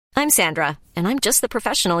I'm Sandra, and I'm just the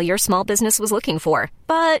professional your small business was looking for.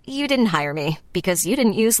 But you didn't hire me because you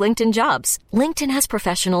didn't use LinkedIn Jobs. LinkedIn has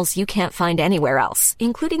professionals you can't find anywhere else,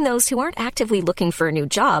 including those who aren't actively looking for a new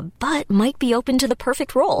job, but might be open to the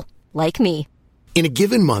perfect role, like me. In a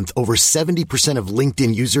given month, over 70% of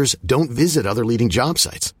LinkedIn users don't visit other leading job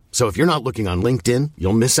sites. So if you're not looking on LinkedIn,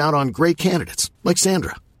 you'll miss out on great candidates like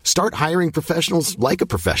Sandra. Start hiring professionals like a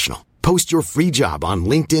professional. Post your free job on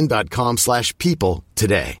linkedin.com/people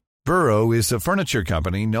today. Burrow is a furniture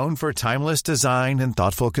company known for timeless design and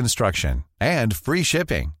thoughtful construction and free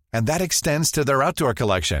shipping, and that extends to their outdoor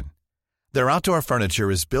collection. Their outdoor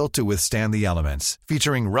furniture is built to withstand the elements,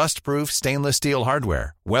 featuring rust-proof stainless steel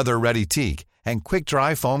hardware, weather-ready teak, and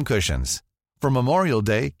quick-dry foam cushions. For Memorial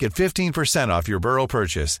Day, get 15% off your Burrow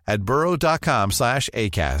purchase at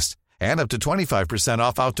burrow.com/ACAST and up to 25%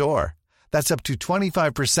 off outdoor. That's up to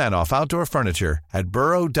 25% off outdoor furniture at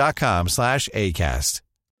burrow.com/ACAST.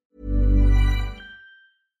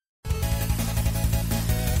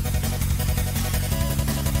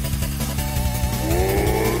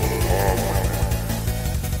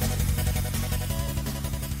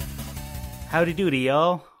 Howdy doody,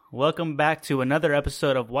 y'all. Welcome back to another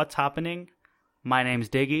episode of What's Happening. My name's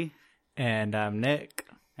Diggy. And I'm Nick.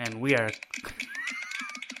 And we are...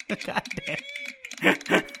 God damn.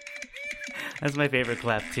 That's my favorite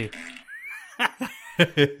clap, too.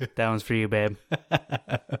 That one's for you, babe.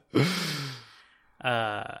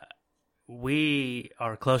 We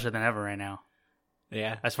are closer than ever right now.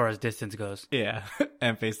 Yeah. As far as distance goes. Yeah.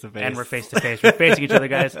 And face to face. And we're face to face. We're facing each other,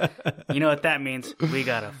 guys. You know what that means? We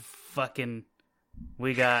got a fucking...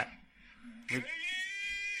 We got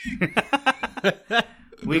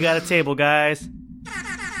a table, guys.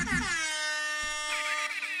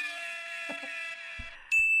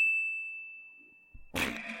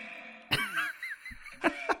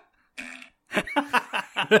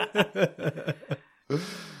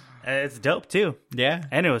 It's dope too. Yeah.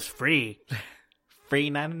 And it was free.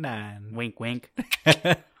 Free 99. Wink, wink.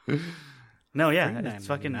 No, yeah, it's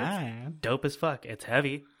fucking dope as fuck. It's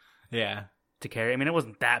heavy. Yeah. To carry. I mean, it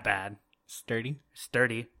wasn't that bad. Sturdy.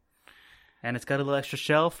 And it's got a little extra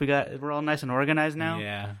shelf. We're all nice and organized now.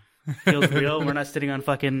 Yeah. Feels real. We're not sitting on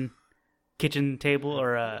fucking kitchen table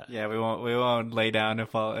or Yeah, we won't lay down and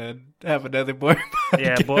fall and have another board.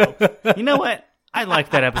 Yeah, boy. You know what? I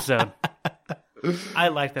like that episode.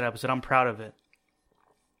 I'm proud of it.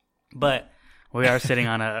 But we are sitting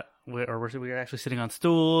on we're actually sitting on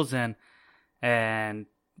stools and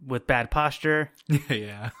with bad posture.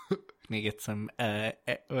 Yeah. Let me get some,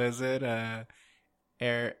 was it,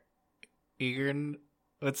 air, eager,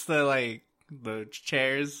 what's the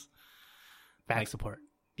chairs? Back support.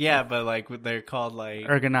 Yeah, but, they're called,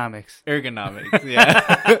 Ergonomics,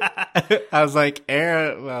 yeah. I was like,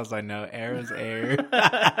 air, well, I was like, no, air is air.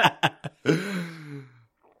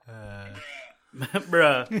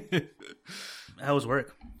 Bruh. How was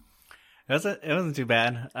work? It wasn't too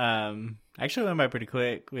bad. Actually went by pretty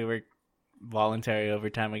quick. We were voluntary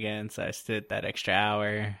overtime again, so I stood that extra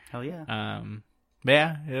hour. Hell yeah. But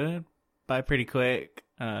yeah, it went by pretty quick.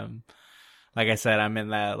 Like I said, I'm in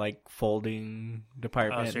that folding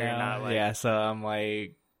department so now. you're not, yeah, so I'm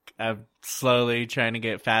slowly trying to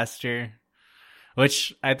get faster,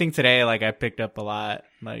 which I think today I picked up a lot.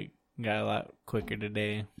 Got a lot quicker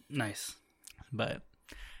today. Nice. But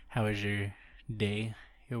how was your day?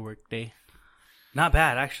 Your work day? Not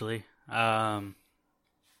bad, actually.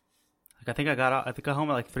 I think I got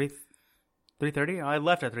home at 3:30. I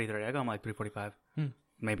left at 3:30. I got home 3:45.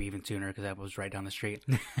 Maybe even sooner because I was right down the street.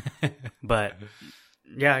 But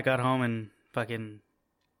yeah, I got home and fucking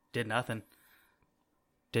did nothing.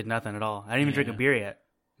 Did nothing at all. I didn't even drink a beer yet.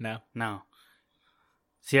 No.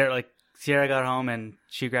 Sierra got home and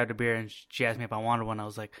she grabbed a beer and she asked me if I wanted one. I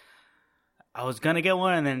was like, I was gonna get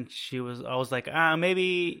one, and then I was like,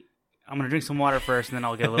 maybe I'm gonna drink some water first, and then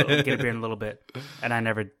I'll get a beer in a little bit. And I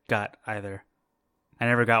never got either. I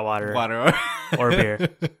never got water or beer.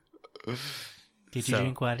 Did you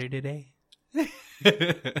drink water today?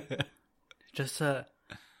 Just the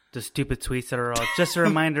stupid tweets that are all just a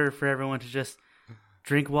reminder for everyone to just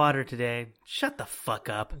drink water today. Shut the fuck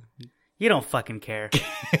up. You don't fucking care.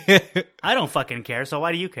 I don't fucking care, so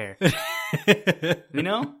why do you care? You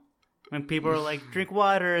know? When people are like, drink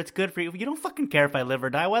water, it's good for you. You don't fucking care if I live or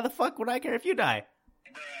die. Why the fuck would I care if you die?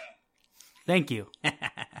 Thank you.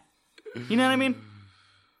 You know what I mean?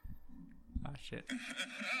 Oh, shit.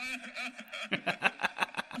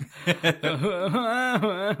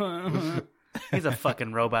 He's a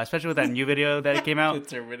fucking robot, especially with that new video that came out. The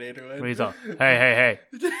Terminator one. Where he's all, hey.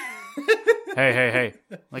 hey.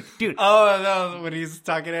 Like, dude. Oh, no, when he's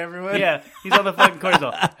talking to everyone? Yeah, he's on the fucking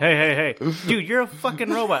cortisol. Hey. Dude, you're a fucking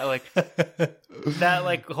robot. Like, that,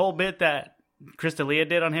 like, whole bit that Chris D'Elia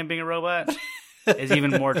did on him being a robot is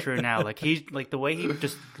even more true now. Like, he's, like, the way he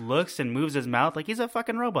just looks and moves his mouth, like, he's a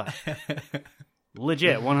fucking robot.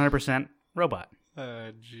 Legit, 100% robot.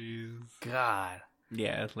 Oh, jeez. God.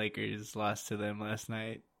 Yeah, Lakers lost to them last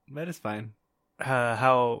night, but it's fine.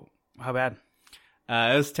 How bad?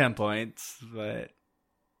 It was 10 points, but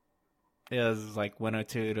it was like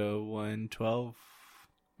 102 to 112.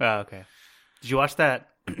 Oh, okay. Did you watch that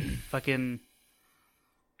fucking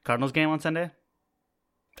Cardinals game on Sunday?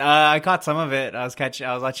 I caught some of it. I was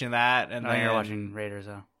watching that, and Oh, then you're watching Raiders,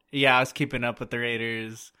 though. Yeah, I was keeping up with the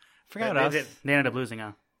Raiders. Forgot what else. They ended up losing,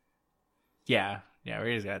 huh? Yeah,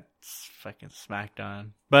 Raiders got fucking smacked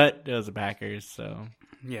on, but it was the Packers, so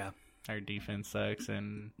Yeah. our defense sucks.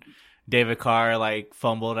 And David Carr like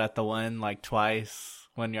fumbled at the one like twice,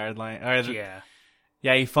 1 yard line.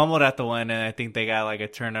 Yeah, he fumbled at the one, and I think they got like a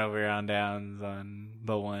turnover on downs on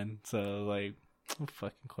the one. So like,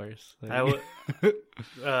 fucking course. Like,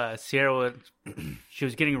 Sierra she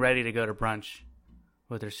was getting ready to go to brunch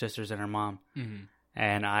with her sisters and her mom,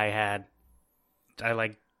 and I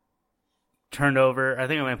like turned over. I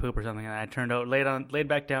think I went poop or something, and I turned over, laid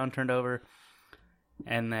back down, turned over,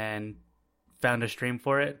 and then found a stream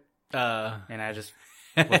for it, and I just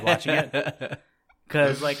was watching it.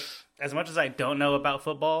 Because, like, as much as I don't know about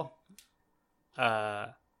football,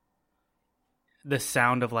 the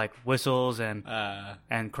sound of, like, whistles and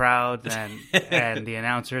crowds and the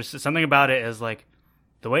announcers, something about it is, like,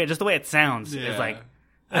 the way it sounds is, like,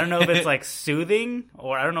 I don't know if it's, like, soothing,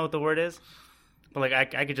 or I don't know what the word is, but,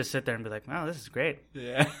 like, I could just sit there and be like, wow, this is great.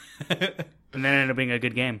 Yeah. And then it ended up being a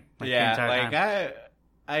good game. Like, the entire time.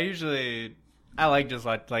 I usually, I like just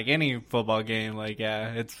like any football game, like,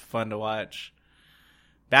 yeah, it's fun to watch.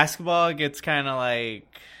 Basketball gets kind of like...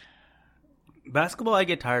 Basketball I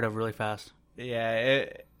get tired of really fast. Yeah,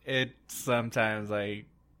 it sometimes, like,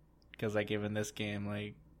 because, like, even this game,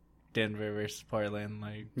 like, Denver versus Portland,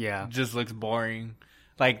 like, just looks boring.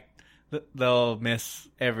 Like, they'll miss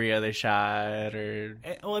every other shot or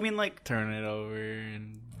well, I mean, like, turn it over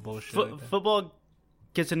and bullshit. Like that. Football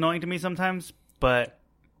gets annoying to me sometimes, but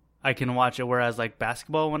I can watch it. Whereas, like,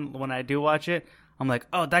 basketball, when I do watch it, I'm like,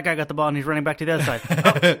 oh, that guy got the ball and he's running back to the other side.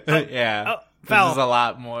 Foul. This is a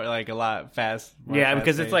lot more, like, a lot fast. Yeah,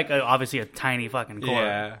 because it's like obviously a tiny fucking court.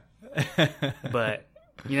 Yeah. But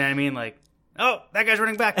you know what I mean? Like, oh, that guy's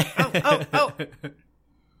running back. Oh.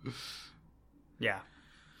 Yeah.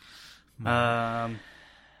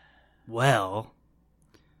 Well,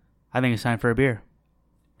 I think it's time for a beer.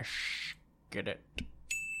 Get it.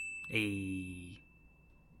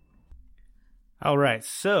 All right,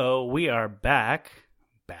 so we are back.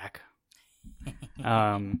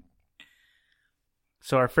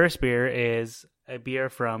 So our first beer is a beer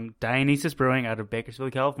from Dionysus Brewing out of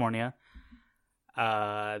Bakersfield, California.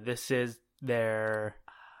 This is their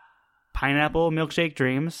Pineapple Milkshake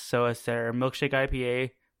Dreams. So it's their milkshake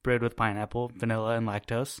IPA brewed with pineapple, vanilla, and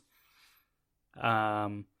lactose.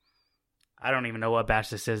 I don't even know what batch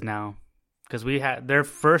this is now, because their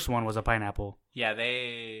first one was a pineapple. Yeah,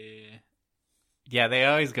 they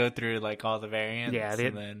always go through like all the variants. Yeah,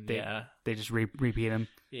 they just repeat them.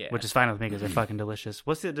 Yeah, which is fine with me because they're fucking delicious.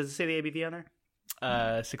 Does it say the ABV on there?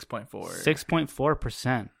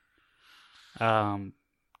 6.4. 6.4%.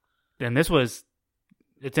 And it's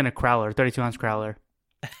in a crowler, 32-ounce crowler.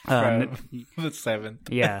 From the 7th.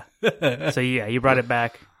 Yeah. So yeah, you brought it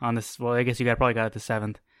back on this. Well, I guess you probably got it the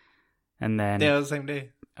 7th, and then it was the same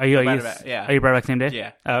day. You brought it back same day?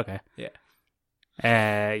 Yeah. Oh, okay.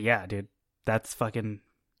 Yeah. Yeah, dude, that's fucking.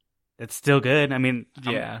 It's still good. I mean,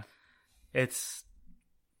 yeah, it's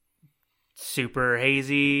super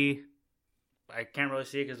hazy. I can't really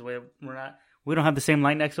see it because we don't have the same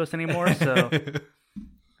light next to us anymore. So,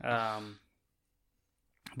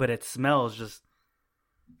 but it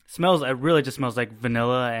really just smells like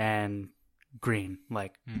vanilla and green,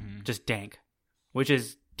 like just dank, which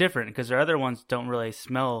is different because their other ones don't really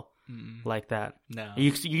smell like that. No,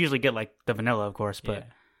 you usually get like the vanilla, of course, but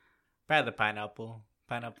probably the pineapple.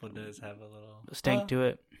 Pineapple does have a little stink to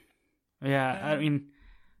it. Yeah, I mean,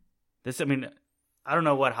 I don't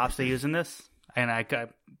know what hops they use in this, and I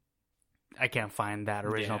can't find that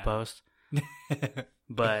original post.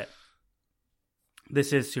 But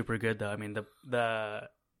this is super good, though. I mean,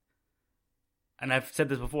 and I've said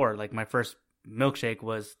this before, like my first milkshake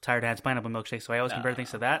was Tired Hands Pineapple Milkshake, so I always compare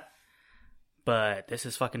things to that. But this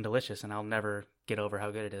is fucking delicious, and I'll never get over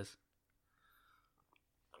how good it is.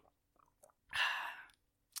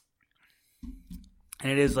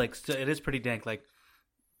 And it is like it is pretty dank. Like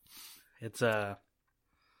it's Ooh,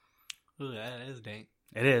 that is dank.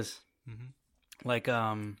 It is. Mm-hmm. Like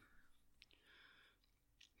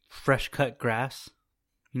fresh cut grass.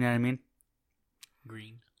 You know what I mean?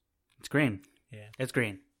 Green. It's green. Yeah, it's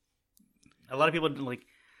green. A lot of people like.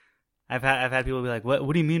 I've had people be like,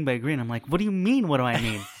 "What do you mean by green?" I'm like, "What do you mean? What do I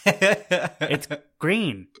mean? It's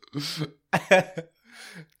green." That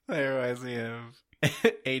reminds me of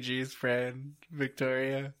AG's friend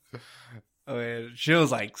Victoria. Oh, man. She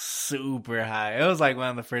was like super high. It was like one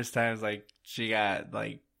of the first times like she got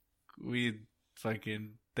like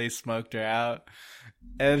they smoked her out,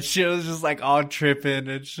 and she was just like all tripping,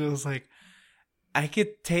 and she was like, I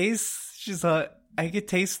could taste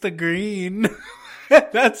the green.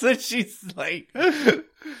 That's what she's like. It's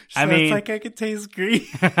like I could taste green.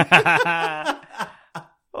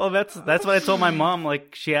 Well, that's what I told my mom.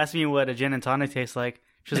 Like, she asked me what a gin and tonic tastes like.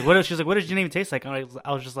 She's like, what does gin even taste like? I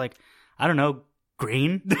was just like, I don't know,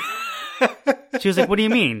 green. She was like, what do you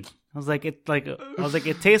mean? I was like, it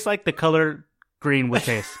tastes like the color green would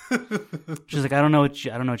taste. She's like, I don't know what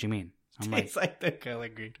you mean. I'm tastes like the color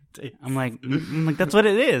green would taste. I'm like, that's what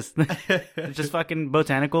it is. It's just fucking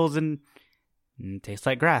botanicals and tastes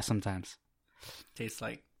like grass sometimes. Tastes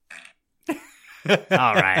like.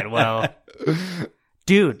 All right, well,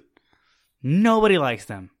 dude, nobody likes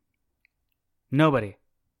them. Nobody.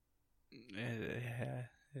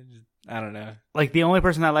 I don't know. Like, the only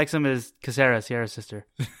person that likes them is Casera, Sierra's sister.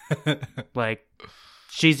 Like,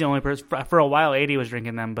 she's the only person. For a while, 80 was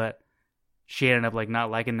drinking them, but she ended up like not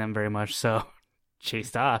liking them very much, so she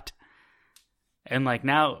stopped. And like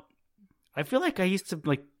now, I feel like I used to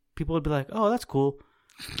like. People would be like, "Oh, that's cool,"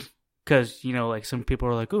 because like some people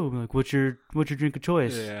are like, "Oh, like what's your drink of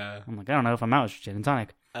choice?" Yeah, I'm like, I don't know if I'm out with gin and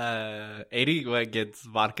tonic. 80 gets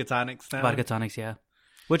vodka tonics now. Vodka tonics, yeah,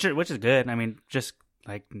 which is good. I mean, just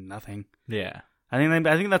like nothing. Yeah, I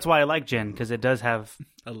think that's why I like gin, because it does have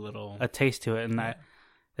a taste to it, and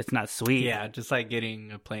it's not sweet. Yeah, just like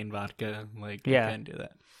getting a plain vodka. Like yeah, you can do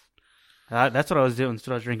that. That's what I was doing.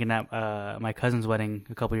 So I was drinking at my cousin's wedding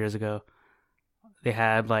a couple years ago. They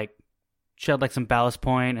had she had some Ballast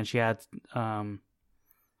Point, and she had a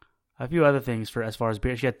few other things for as far as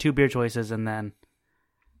beer. She had 2 beer choices, and then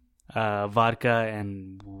vodka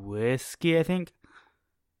and whiskey, I think.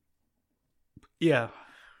 Yeah,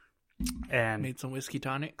 and made some whiskey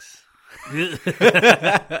tonics.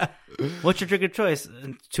 What's your drink of choice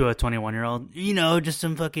to a 21-year-old? Just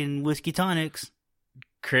some fucking whiskey tonics.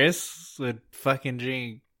 Chris would fucking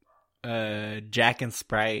drink Jack and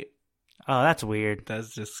Sprite. Oh, that's weird.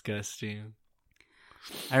 That's disgusting.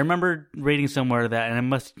 I remember reading somewhere that,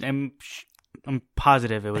 and I'm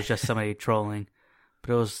positive it was just somebody trolling,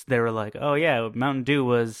 but they were like, oh yeah, Mountain Dew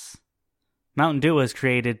was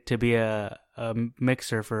created to be a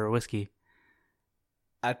mixer for whiskey.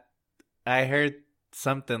 I heard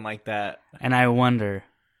something like that, and I wonder.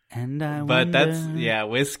 But that's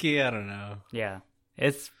whiskey. I don't know. Yeah,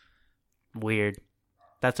 it's weird.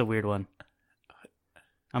 That's a weird one.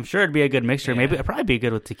 I'm sure it'd be a good mixture. Yeah. Maybe it'd probably be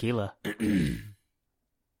good with tequila.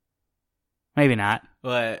 Maybe not.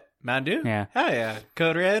 What? Mountain Dew? Yeah. Hell yeah.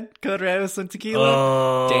 Code Red with some tequila.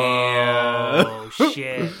 Oh, damn. Oh,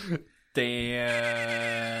 shit.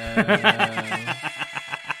 Damn.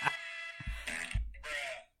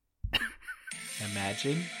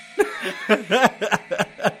 Imagine.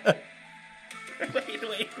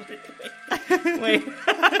 Wait.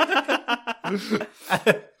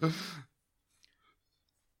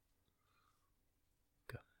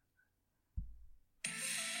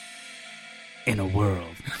 In a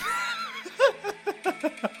world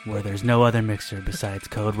where there's no other mixer besides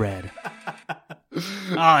Code Red.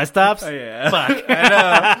 Oh, it stops? Oh, yeah. Fuck. I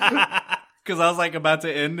know. Because I was about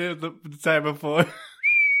to end it the time before.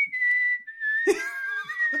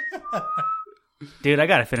 Dude, I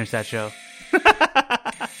gotta finish that show.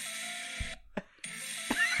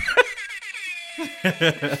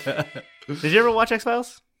 Did you ever watch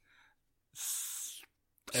X-Files?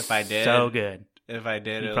 If I did. So good. If I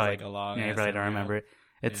did, it was a long. Yeah, you probably don't remember it.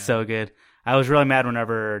 It's so good. I was really mad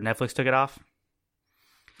whenever Netflix took it off.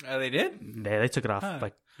 Oh, they did? They took it off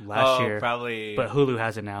last year. Probably. But Hulu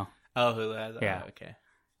has it now. Oh, Hulu has it? Yeah. Oh, okay.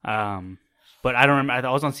 But I don't remember.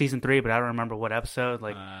 I was on season 3, but I don't remember what episode.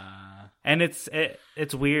 And it's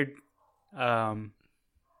weird.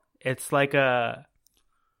 It's like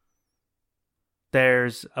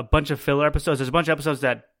there's a bunch of filler episodes. There's a bunch of episodes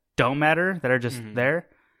that don't matter, that are just there.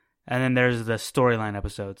 And then there's the storyline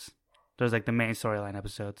episodes. There's the main storyline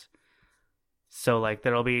episodes. So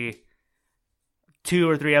there'll be 2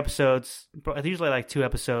 or 3 episodes, usually 2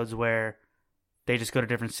 episodes where they just go to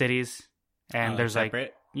different cities and there's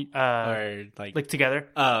separate? or like together.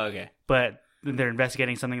 Oh, okay. But they're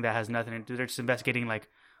investigating something that has nothing to do. They're just investigating like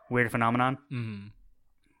weird phenomenon. Mm-hmm.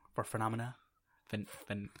 Or phenomena.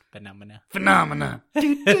 Phenomena. Phenomena.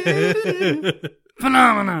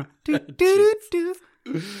 Phenomena.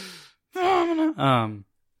 Phenomena.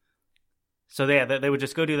 So they would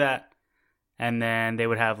just go do that, and then they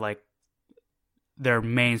would have like their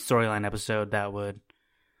main storyline episode that would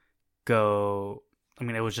go. I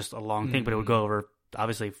mean, it was just a long thing, but it would go over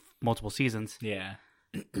obviously multiple seasons. Yeah,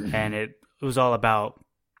 and it was all about.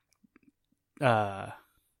 Wow,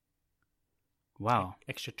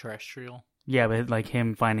 extraterrestrial. Yeah, but like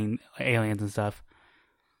him finding aliens and stuff.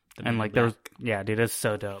 And like there was, yeah, dude, it's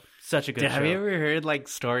so dope. Such a good show. Have you ever heard like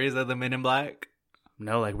stories of the Men in Black?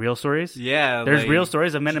 No, like real stories? Yeah. There's real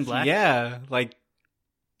stories of Men in Black? Yeah. Like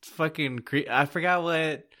fucking I forgot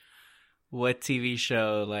what TV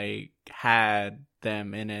show like had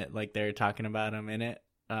them in it. Like they were talking about them in it.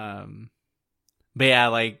 But yeah,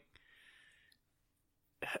 like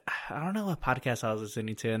I don't know what podcast I was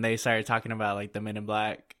listening to, and they started talking about like the Men in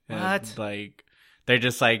Black. What? And, like they're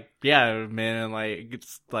just like, yeah, men, and like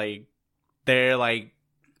it's like they're like,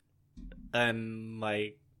 and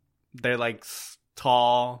like they're like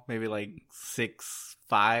tall, maybe like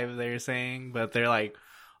 6'5", they're saying, but they're like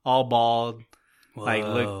all bald. Whoa. Like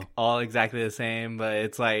look all exactly the same, but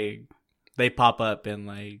it's like they pop up in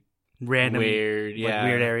like random weird, like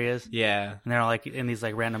weird areas. Yeah, and they're all like in these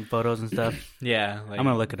like random photos and stuff. Yeah, like, I'm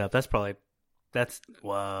gonna look it up. That's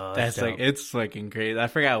whoa. That's like it's fucking crazy. I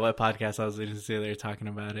forgot what podcast I was listening to. They were talking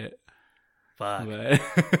about it. Fuck. But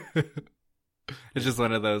it's just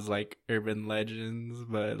one of those like urban legends.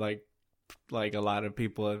 But like a lot of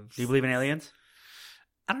people have. Do you believe in aliens?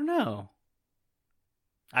 I don't know.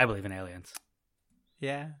 I believe in aliens.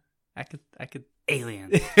 Yeah, I could.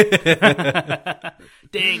 Aliens. Dang,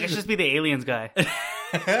 I should just be the aliens guy.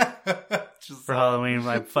 Just for Halloween, with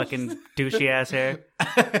my fucking douchey ass hair.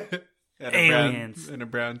 Aliens. In a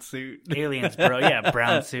brown suit. Aliens, bro. Yeah,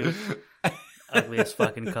 brown suit. Ugliest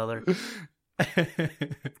fucking color.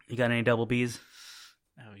 You got any double Bs?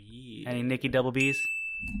 Oh, yeah. Any Nikki double Bs?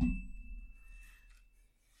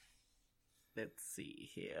 Let's see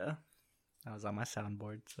here. I was on my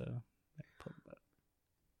soundboard, so I pulled it up.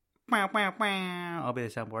 I'll be the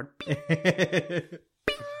soundboard.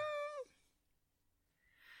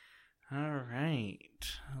 All right.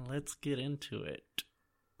 Let's get into it.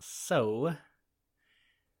 So,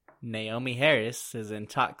 Naomi Harris is in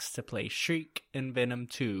talks to play Shriek in Venom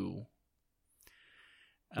 2.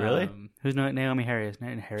 Really? Who's Naomi Harris?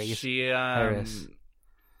 Harris.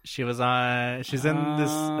 She's in this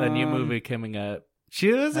a new movie coming up.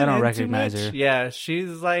 I don't recognize her. Yeah,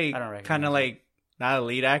 she's like kind of like not a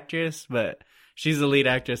lead actress, but she's the lead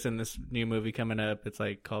actress in this new movie coming up. It's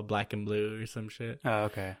like called Black and Blue or some shit. Oh,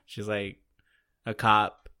 okay. She's like a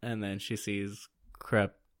cop, and then she sees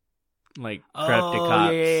corrupted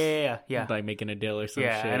cops. Yeah. Like making a deal or some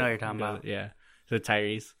shit. Yeah, I know what you're talking about. Yeah. So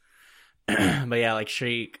Tyrese. But yeah, like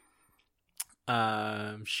Shriek,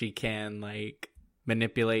 she can like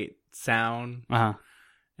manipulate sound. Uh-huh.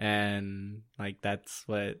 And like that's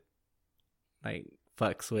what like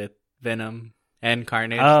fucks with Venom and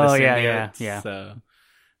Carnage. Oh, yeah. So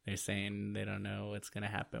they're saying they don't know what's gonna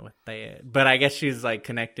happen with that. But I guess she's like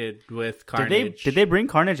connected with Carnage. Did they bring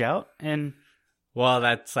Carnage out? And well,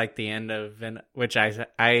 that's like the end of Venom, which I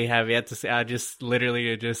have yet to see. I just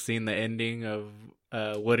literally just seen the ending of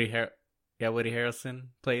Woody Harrelson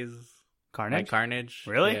plays Carnage. Like Carnage.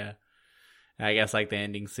 Really? Yeah. I guess like the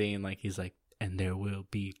ending scene, like he's like, and there will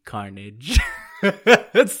be carnage.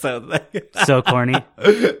 So corny.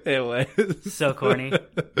 It was so corny.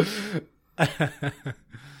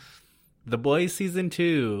 The Boys Season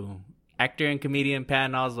 2. Actor and comedian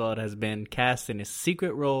Patton Oswalt has been cast in a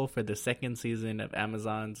secret role for the second season of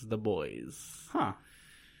Amazon's The Boys. Huh.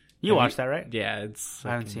 You watched that, right? Yeah, I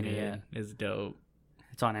haven't seen it yet. It's dope.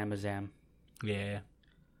 It's on Amazon. Yeah.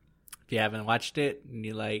 If you haven't watched it and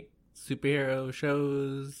you like superhero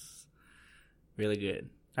shows, really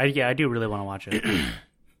good. I do really want to watch it.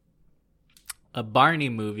 A Barney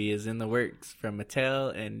movie is in the works from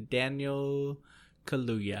Mattel and Daniel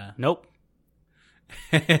Kaluuya. Nope.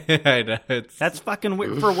 I know. That's fucking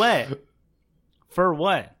weird. For what? For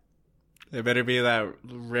what? It better be that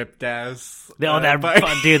ripped ass.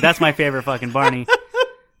 Dude, that's my favorite fucking Barney.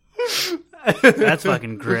 That's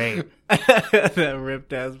fucking great. That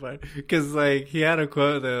ripped ass Barney. Because, like, he had a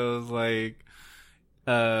quote that was like,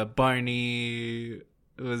 Barney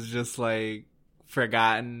was just, like,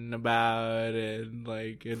 forgotten about, and,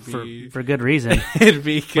 like, it'd be... For good reason. It'd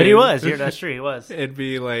be good. But he was. That's true, he was. It'd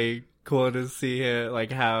be, like, cool to see it,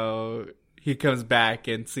 like, how he comes back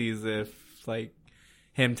and sees if like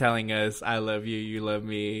him telling us "I love you, you love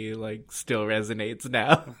me" like still resonates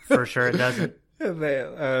now. For sure, it doesn't. And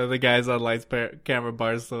then, the guys on Lights Camera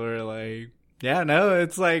Barstool are like, "Yeah, no,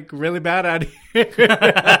 it's like really bad out here.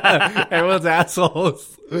 Everyone's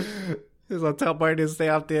assholes." He's gonna tell Barney to stay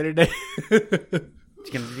off the internet.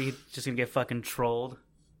 He's just gonna get fucking trolled.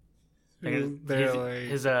 They're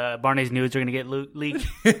his Barney's nudes are gonna get leaked.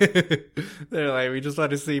 They're like, we just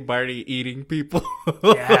want to see Barney eating people.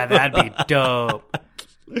 Yeah, that'd be dope.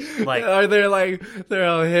 Like, or they're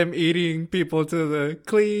all him eating people to the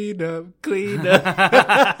clean up.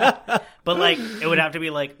 But like, it would have to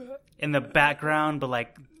be like in the background, but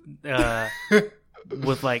like,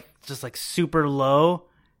 with like just like super low,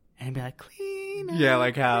 and be like clean up. Yeah,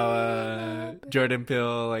 like how Jordan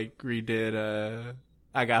Peele like redid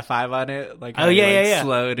I Got 5 on it. Like, yeah.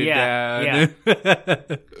 Slowed it down. Yeah.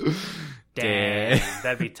 Damn,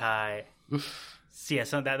 that'd be tight. So, yeah,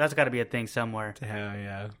 that's got to be a thing somewhere. Hell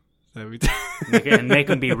yeah, that'd be make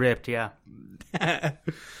them be ripped. Yeah.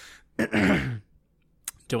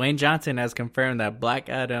 Dwayne Johnson has confirmed that Black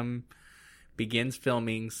Adam begins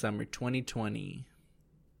filming summer 2020.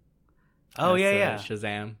 Oh, yeah.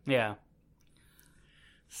 Shazam. Yeah.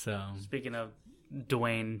 So, speaking of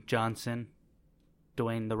Dwayne Johnson,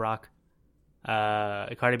 Dwayne The Rock,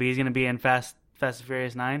 Cardi B is going to be in Fast and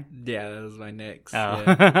Furious 9? Yeah, that was my next. Oh.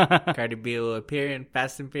 Yeah. Cardi B will appear in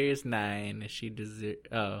Fast and Furious 9 as she it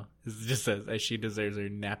just says as she deserves her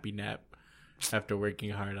nappy nap after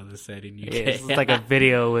working hard on the set in UK. It's like a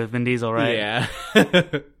video with Vin Diesel, right? Yeah.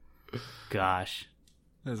 Gosh.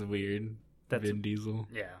 That's weird. Vin Diesel.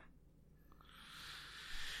 Yeah.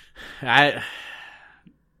 I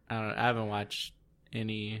don't know. I haven't watched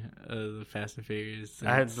any of the Fast and Furious.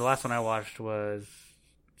 The last one I watched was,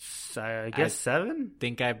 I guess, 7? I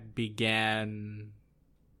think I began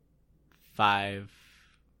 5,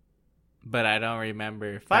 but I don't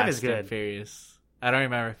remember 5 is Fast good. and Furious. I don't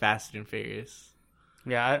remember Fast and Furious.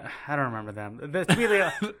 Yeah, I don't remember them. To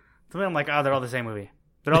me, I'm like, oh, they're all the same movie.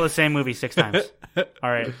 They're all the same movie 6 times.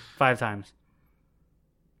 All right, 5 times.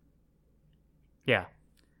 Yeah.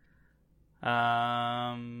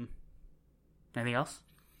 Anything else?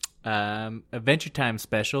 Adventure Time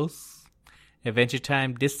specials. Adventure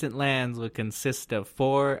Time Distant Lands will consist of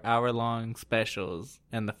 4-hour-long specials,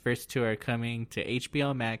 and the first 2 are coming to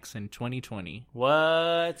HBO Max in 2020.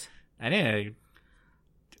 What? I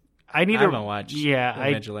haven't watched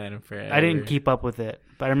Adventure Land in forever. I didn't keep up with it,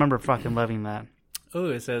 but I remember fucking loving that.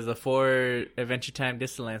 Oh, it says the 4 Adventure Time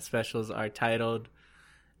Distant Lands specials are titled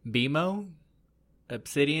BMO,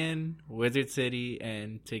 Obsidian, Wizard City,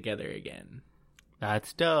 and Together Again.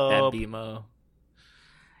 That's dope. That BMO.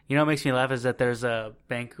 You know what makes me laugh is that there's a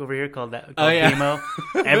bank over here called yeah. BMO.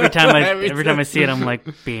 Every time I see it, I'm like,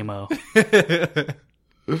 BMO.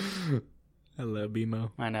 I love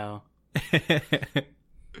BMO. I know.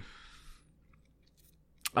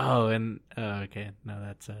 Okay. No,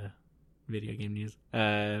 that's video game news.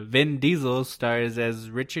 Vin Diesel stars as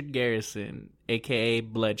Richard Garrison, a.k.a.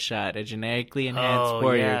 Bloodshot, a genetically enhanced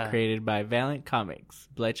warrior created by Valiant Comics.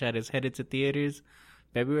 Bloodshot is headed to theaters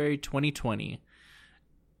February 2020.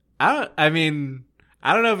 I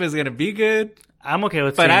don't know if it's gonna be good. I'm okay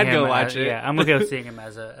with, but seeing I'd him go watch it. Yeah, I'm okay with seeing him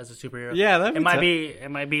as a superhero. Yeah, it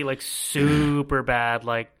might be like super bad.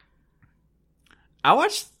 Like, I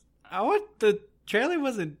watched the trailer.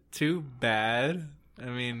 Wasn't too bad. I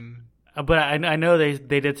mean, but I know they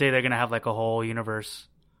did say they're gonna have like a whole universe.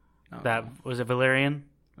 That was it. Valiant.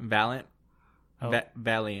 Valiant.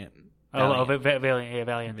 Valiant. Yeah,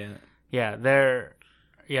 Valiant.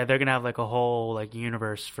 Yeah, they're gonna have like a whole like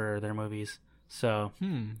universe for their movies. So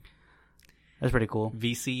that's pretty cool.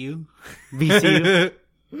 VCU.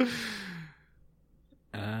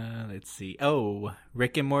 Let's see. Oh,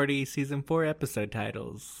 Rick and Morty season 4 episode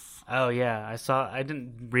titles. Oh yeah, I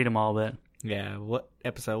didn't read them all, but yeah. What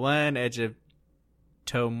episode 1? Edge of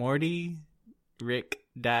Morty. Rick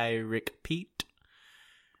Die Rick Pete.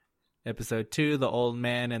 Episode 2, The Old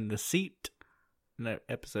Man and the Seat.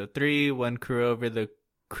 Episode 3, One Crew Over the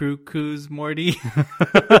Cuckoo's Morty.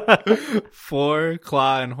 4,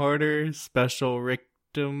 Claw and Hoarder, Special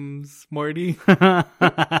Rictums Morty. Law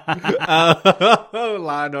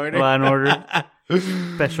and Order. Law and Order.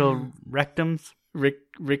 Special Rectums.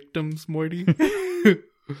 Rictums Morty.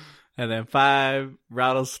 And then 5,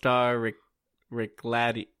 Rattlestar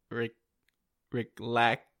Ricklactica.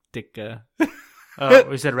 Oh,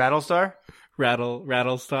 we said Rattlestar?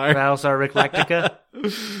 Rattlestar. Rattlestar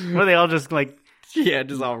Ricklactica? Were they all just like... Yeah,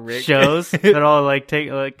 just all Rick. Shows? They're all like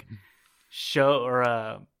take show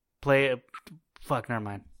or play... Fuck, never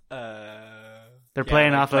mind. They're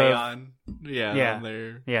playing off of on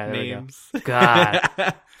their names. God,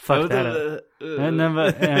 fuck that up. And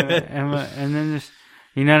then just,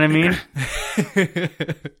 you know what I mean?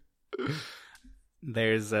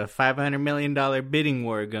 There's a $500 million bidding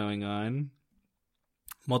war going on.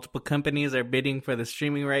 Multiple companies are bidding for the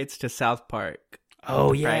streaming rights to South Park.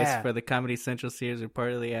 Oh, the price for the Comedy Central series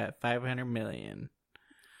reportedly at $500 million.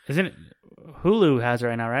 Isn't it? Hulu has it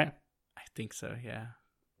right now, right? I think so, yeah.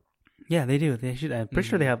 Yeah, they do. They should. I'm pretty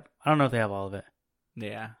sure they have. I don't know if they have all of it.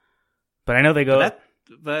 Yeah, but I know they go.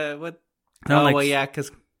 But what? Well, yeah,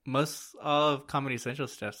 because all of Comedy Central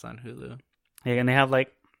stuff's on Hulu. Yeah, and they have aren't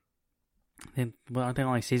they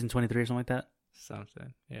on like season 23 or something like that?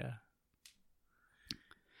 Something, yeah.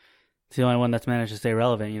 It's the only one that's managed to stay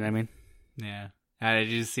relevant. You know what I mean? Yeah. Did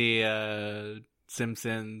you see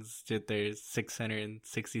Simpsons did their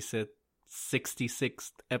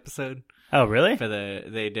 666th episode? Oh, really?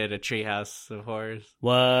 They did a Treehouse of Horrors.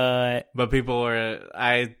 What? But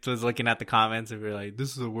I was looking at the comments and we were like, this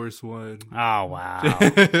is the worst one. Oh, wow.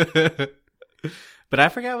 But I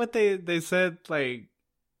forgot what they said, like,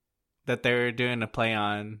 that they were doing a play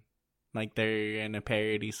on, like they're in a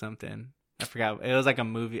parody something. I forgot. It was like a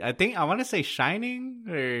movie. I want to say Shining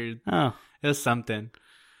or it was something.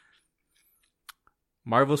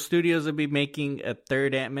 Marvel Studios will be making a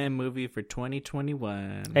third Ant-Man movie for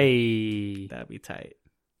 2021. Hey. That'd be tight.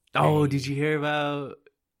 Oh, did you hear about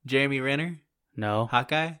Jeremy Renner? No.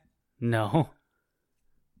 Hawkeye? No.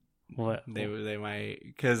 What? They might,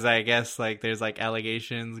 because I guess like there's like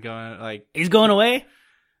allegations going, like he's going away.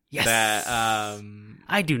 Yes. That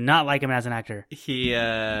I do not like him as an actor. He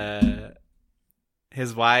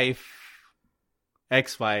his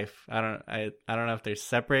ex-wife, I don't know if they're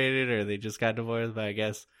separated or they just got divorced, but I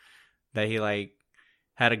guess that he like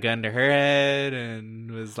had a gun to her head and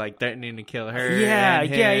was like threatening to kill her. Yeah.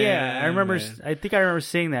 I remember. I think I remember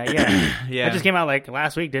seeing that. Yeah. Yeah. That just came out like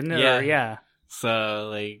last week, didn't it? Yeah. So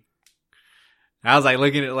like, I was like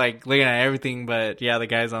looking at everything, but yeah, the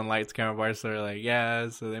guys on Lights Camera Barstool are like, yeah,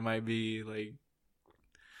 so they might be like,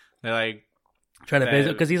 they're like trying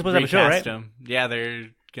to because he's supposed to have a show, right? Him. Yeah, they're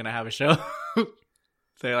gonna have a show.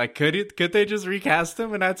 They're like, could they just recast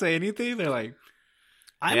him and not say anything? They're like,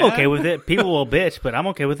 I'm okay with it. People will bitch, but I'm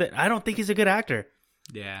okay with it. I don't think he's a good actor.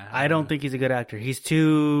 Yeah, I don't think he's a good actor. He's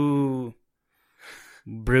too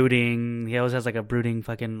brooding. He always has like a brooding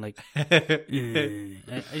fucking like.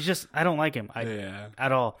 It's just I don't like him.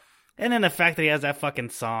 At all. And then the fact that he has that fucking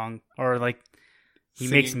song or like he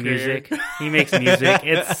makes music. He makes music.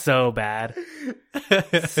 It's so bad.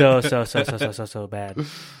 So bad.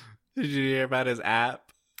 Did you hear about his app?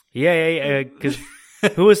 Yeah. Because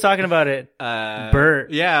who was talking about it?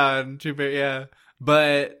 Bert. Yeah, yeah.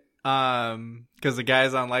 But because the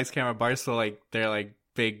guys on Lights Camera Barstool, like they're like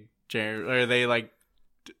big or they like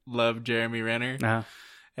love Jeremy Renner. Uh-huh.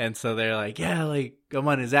 And so they're like, yeah, like I'm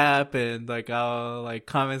on his app and like I'll like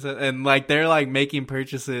comment and like they're like making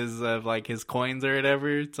purchases of like his coins or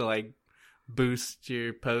whatever to like boost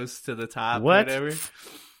your post to the top or whatever.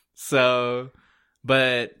 So,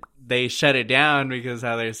 but they shut it down because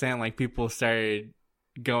how they're saying like people started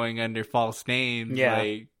going under false names. Yeah.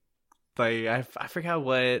 Like I forgot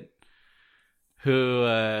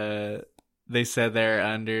who they said they're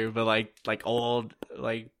under, but like old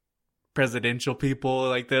like presidential people,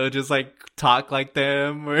 like they'll just like talk like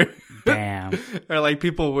them or damn, or like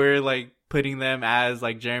people were like putting them as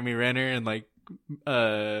like Jeremy Renner and like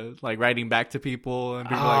writing back to people and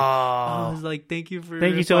people I was like thank you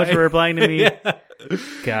so much for replying to me. Yeah.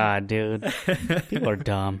 God, dude, people are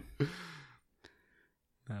dumb.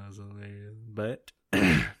 That was hilarious. But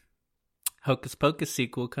Hocus Pocus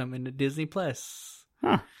sequel coming to Disney Plus.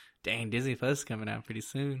 Huh. Dang, Disney Plus coming out pretty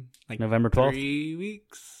soon, like November 12th. 3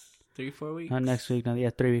 weeks. 3-4 weeks. Not next week.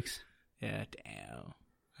 3 weeks. Yeah, damn.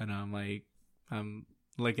 I know. I'm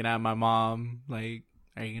looking at my mom. Like,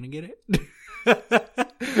 are you gonna get it?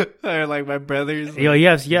 Or like my brothers. Yo, you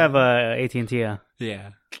have AT&T. Yeah.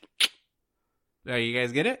 Oh, you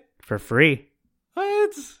guys get it for free?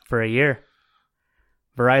 What? For a year.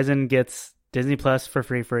 Verizon gets Disney Plus for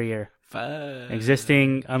free for a year. Fuck.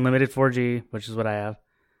 Existing unlimited 4G, which is what I have,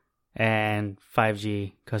 and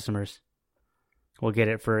 5G customers will get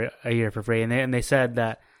it for a year for free. And they said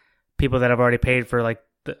that people that have already paid for like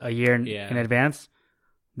a year in advance,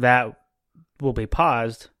 that will be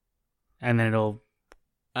paused, and then it'll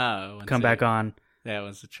come back on. Yeah,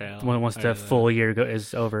 once the trial. Once the full year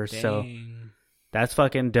is over. Dang. So that's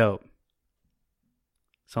fucking dope.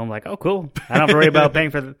 So I'm like, oh, cool. I don't have to worry about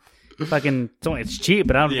paying for the fucking. It's cheap,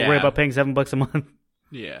 but I don't have to worry about paying $7 a month.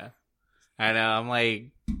 Yeah. I know. I'm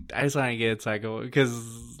like, I just want to get Psycho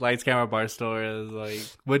because Lights Camera Barstool is like,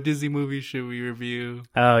 what Disney movie should we review?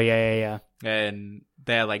 Oh yeah. And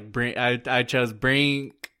they had like Brink. I chose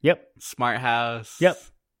Brink. Yep. Smart House. Yep.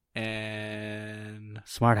 And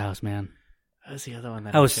Smart House, man. What was the other one?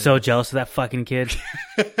 I was so jealous of that fucking kid.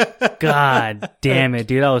 God damn it,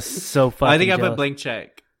 dude! I was so fucking. I think jealous. I put Blank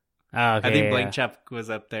Check. Oh, okay, I think Blank Check was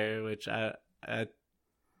up there, which I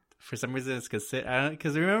for some reason it's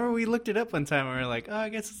because remember we looked it up one time and we were like, oh, I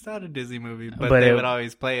guess it's not a Disney movie, but they would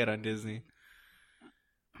always play it on Disney.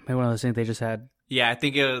 Maybe one of those things they just had. Yeah, I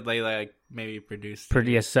think it was like maybe produced.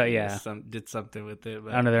 Yeah. Did something with it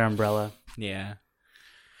but, under their umbrella. Yeah.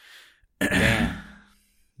 Damn.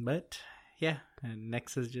 But yeah, and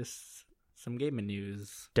next is just some gaming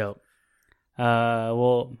news. Dope.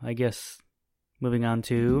 Well, I guess moving on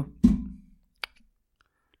to.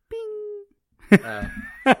 Bing.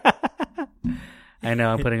 I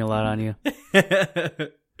know I'm putting a lot on you.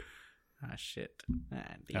 Ah shit.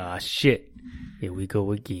 Ah shit. Here we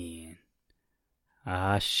go again.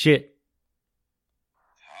 Ah shit.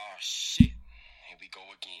 Oh shit. Here we go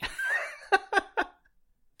again.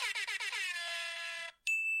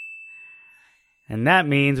 And that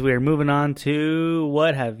means we are moving on to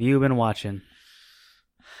what have you been watching?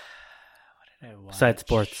 What did I watch? Besides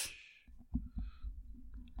sports.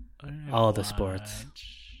 All the sports.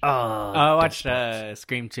 Oh, I watched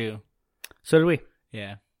Scream 2. So did we.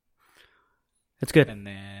 Yeah. It's good. And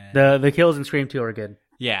then The kills in Scream 2 are good.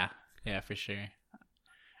 Yeah, for sure.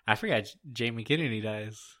 I forgot Jamie Kennedy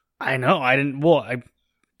dies. I know. I didn't. Well,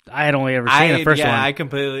 I had only ever seen the first one. I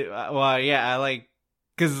completely. Well, yeah, I like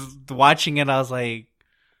because watching it, I was like,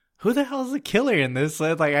 "Who the hell is the killer in this?"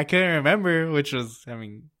 Like, I couldn't remember, which was, I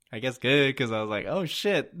mean, I guess good because I was like, "Oh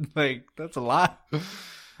shit!" Like that's a lot.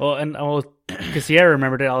 Well, and because Sierra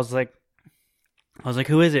remembered it, I was like,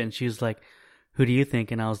 "Who is it?" And she was like, "Who do you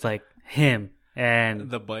think?" And I was like, "Him." And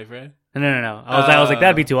the boyfriend. No. I was like,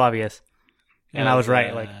 that'd be too obvious. And I was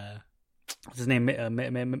right. Like, what's his name?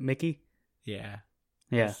 Mickey? Yeah.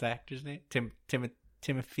 Yeah. What's the actor's name?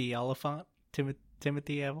 Timothy Oliphant?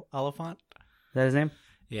 Timothy Oliphant? Is that his name?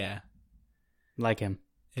 Yeah. Like him.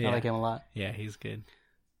 Yeah. I like him a lot. Yeah, he's good.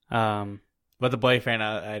 But the boyfriend,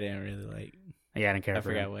 I didn't really like. Yeah, I didn't care. I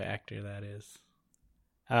forgot what actor that is.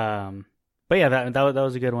 But yeah, that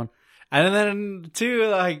was a good one. And then too,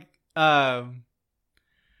 like, I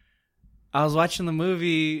was watching the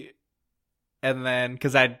movie, and then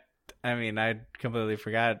because I completely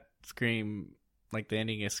forgot Scream, like the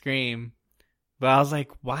ending of Scream, but I was like,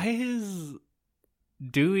 why is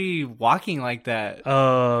Dewey walking like that?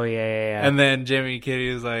 Oh yeah. And then Jamie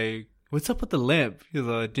Kennedy was like, "What's up with the limp?" He was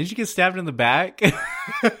like, "Didn't you get stabbed in the back?" He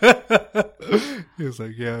was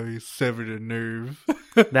like, "Yeah, he severed a nerve."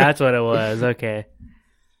 That's what it was. Okay.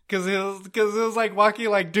 Because it was like walking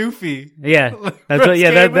like Doofy. Yeah, that's what.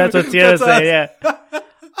 Yeah, that's what Sierra said. Yeah,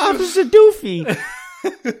 Officer Doofy.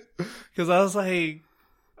 Because I was like,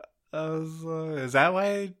 is that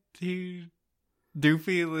why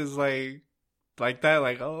Doofy was like that?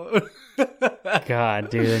 Like, oh, God,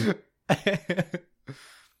 dude.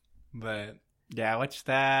 But yeah, I watched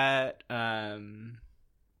that.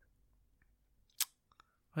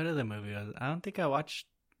 What other movie was it? I don't think I watched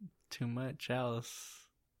too much else.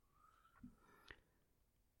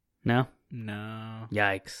 No.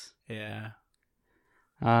 Yikes. Yeah.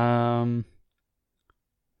 Well,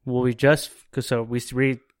 we started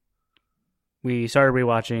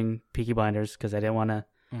rewatching Peaky Blinders because I didn't want to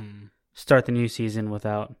start the new season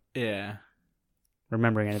without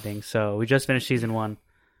remembering anything. So we just finished season 1,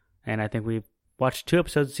 and I think we watched 2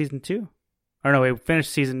 episodes of season 2. Or no, we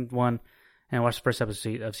finished season 1 and watched the first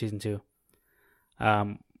episode of season 2.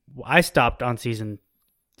 I stopped on season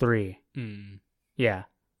 3. Yeah.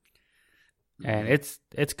 And it's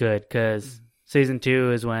good because season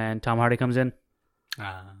 2 is when Tom Hardy comes in.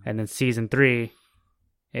 And then season 3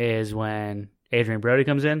 is when Adrian Brody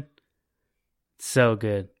comes in. So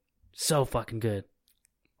good. So fucking good.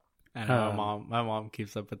 I know my mom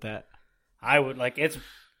keeps up with that. I would it's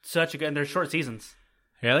such a good, and they're short seasons.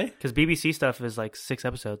 Really? Because BBC stuff is 6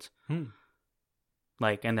 episodes. And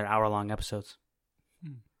they're hour-long episodes.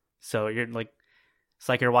 So you're it's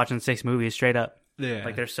like you're watching 6 movies straight up.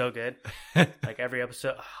 Yeah. They're so good. Every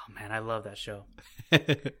episode. Oh man, I love that show.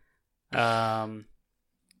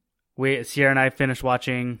 Sierra and I finished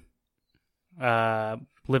watching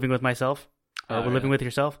Living with Myself. Or Living with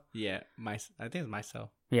Yourself. Yeah. I think it's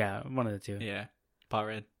Myself. Yeah, one of the two. Yeah. Paul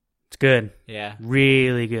Rudd. It's good. Yeah.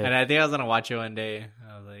 Really good. And I think I was going to watch it one day.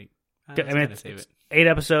 I was like, it's 8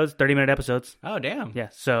 episodes, 30-minute episodes. Oh, damn. Yeah,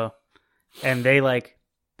 so, and they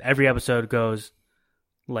every episode goes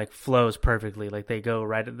like flows perfectly. Like they goes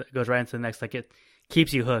right into the next. Like it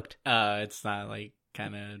keeps you hooked. It's not like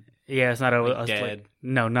kind of Yeah, it's not like dead.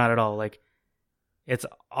 No, not at all. Like it's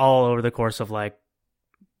all over the course of like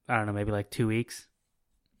I don't know, maybe like 2 weeks,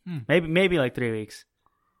 maybe like 3 weeks.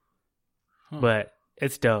 But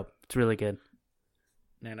it's dope. It's really good.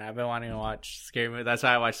 And I've been wanting to watch scary movies. That's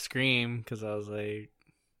why I watched Scream, because I was like,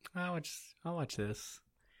 I'll watch this.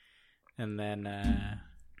 And then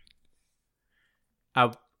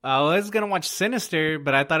I was gonna watch Sinister,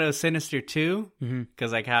 but I thought it was Sinister 2,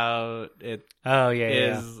 because like how it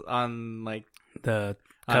is on like the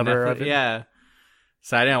cover of it. Yeah.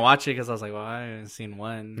 So I didn't watch it because I was like, well, I haven't seen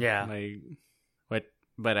one. Yeah. Like,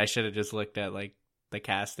 but I should have just looked at like the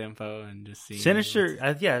cast info and just seen Sinister.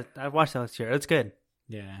 I watched that last year. It's good.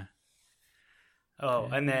 Yeah. Oh,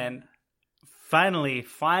 and then finally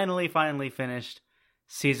finished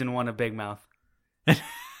season 1 of Big Mouth.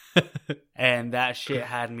 And that shit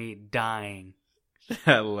had me dying.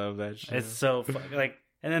 I love that shit. It's so like,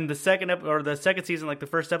 and then the second season, like the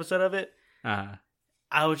first episode of it,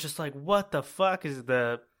 I was just like, what the fuck is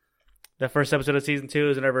the first episode of season 2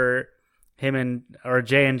 is whenever him and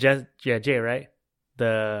Jay and Jess, Jay, right?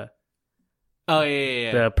 The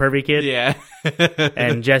pervy kid, yeah.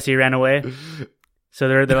 And Jesse ran away. So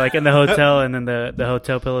they're like in the hotel, and then the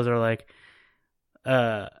hotel pillows are like,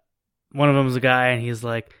 one of them's a guy, and he's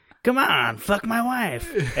like, "Come on, fuck my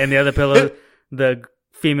wife," and the other pillow, the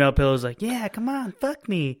female pillow's like, "Yeah, come on, fuck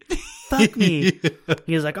me."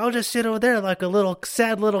 He's like, "I'll just sit over there like a little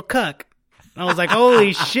sad little cuck." I was like,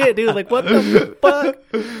 "Holy shit, dude! Like, what the fuck?"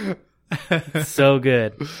 It's so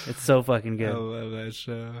good. It's so fucking good. I love that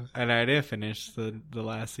show. And I didn't finish the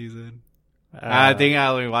last season. I think I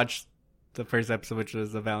only watched the first episode, which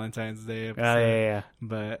was the Valentine's Day episode. Oh, yeah.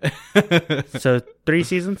 But so 3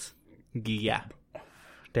 seasons? Yeah.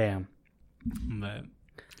 Damn. But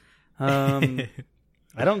I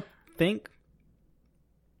don't think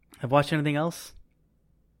I've watched anything else.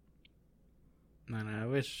 No, I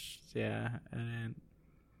wish. Yeah, and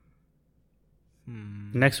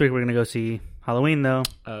Next week we're gonna go see Halloween though.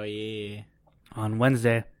 Oh yeah. On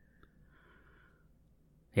Wednesday.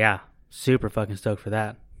 Yeah, super fucking stoked for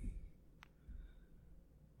that.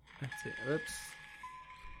 That's it. Oops.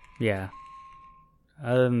 Yeah.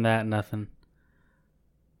 Other than that, nothing.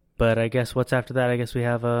 But I guess what's after that? I guess we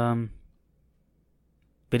have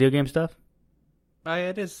video game stuff. Oh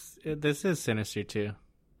yeah, this is Sinister 2.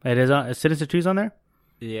 It is on. Sinister 2's on there.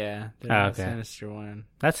 Yeah. Okay. Sinister 1.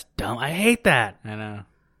 That's dumb. I hate that. I know.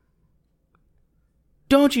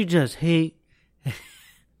 Don't you just hate?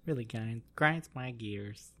 Really grinds my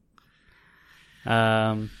gears.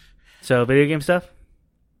 So video game stuff.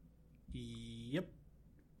 Yep.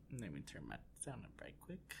 Let me turn my sound up right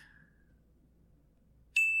quick.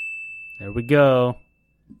 There we go. All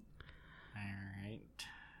right.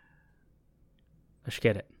 Let's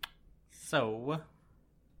get it. So,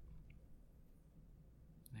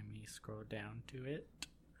 let me scroll down to it.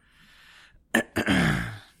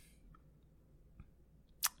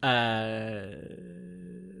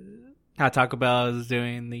 How Taco Bell is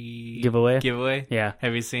doing the giveaway. Yeah.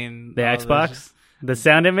 Have you seen the Xbox? The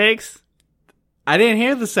sound it makes? I didn't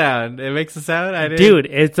hear the sound. It makes the sound? I didn't. Dude,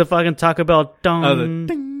 it's a fucking Taco Bell dong. Oh, the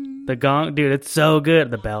ding. The gong. Dude, it's so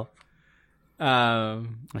good. The bell. I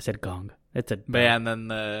said gong. It's a bell. But yeah, and then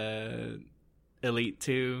the Elite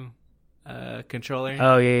 2 controller.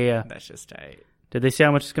 Oh, yeah. That's just tight. Did they say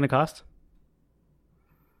how much it's going to cost?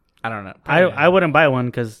 I don't know. I wouldn't buy one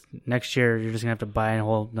because next year you're just going to have to buy a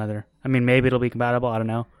whole another. I mean, maybe it'll be compatible. I don't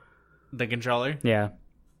know. The controller? Yeah.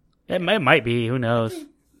 It might be. Who knows?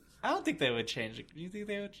 I don't think they would change it. Do you think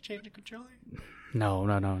they would change the controller? No,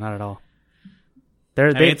 not at all.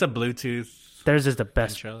 It's a Bluetooth. Theirs is the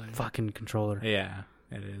best controller. Fucking controller. Yeah,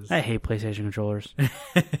 it is. I hate PlayStation controllers.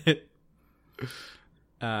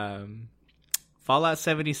 Fallout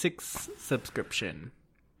 76 subscription.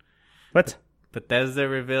 What? Bethesda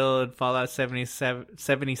revealed Fallout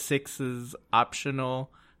 76's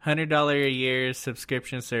optional $100 a year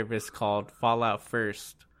subscription service called Fallout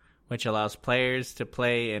First, which allows players to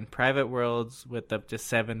play in private worlds with up to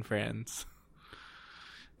 7 friends.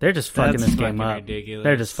 They're just fucking this game up. Ridiculous.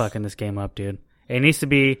 They're just fucking this game up, dude. It needs to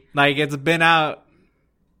be like it's been out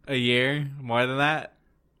a year, more than that.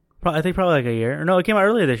 I think probably like a year. Or no, it came out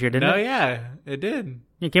earlier this year, didn't it? No, yeah, it did.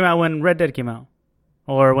 It came out when Red Dead came out,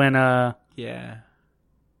 or when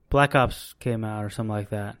Black Ops came out, or something like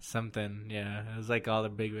that. Something, yeah. It was like all the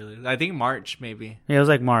big releases. I think March, maybe. Yeah, it was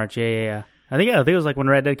like March. Yeah. I think it was like when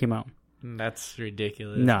Red Dead came out. That's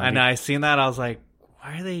ridiculous. No, and I seen that. I was like,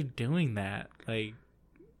 why are they doing that? Like,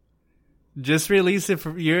 just release it.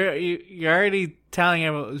 You're already telling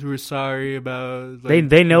everyone we're sorry about. Like,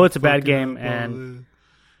 they know it's a bad game, and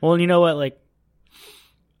well, you know what? Like,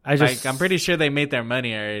 I'm pretty sure they made their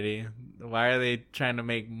money already. Why are they trying to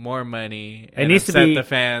make more money? It needs to be the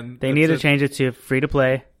fan. They need to change it to free to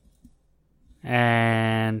play,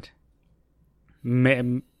 and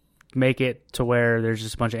make it to where there's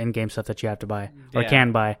just a bunch of in-game stuff that you have to buy or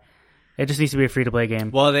can buy. It just needs to be a free to play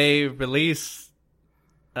game. Well, they released.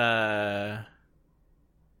 I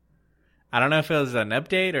don't know if it was an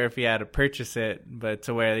update or if you had to purchase it, but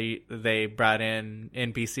to where they brought in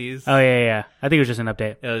NPCs. Oh yeah. I think it was just an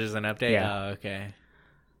update. It was just an update. Yeah. Oh, okay.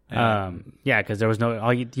 Yeah, because there was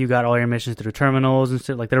no you got all your missions through terminals and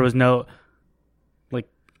stuff. Like there was no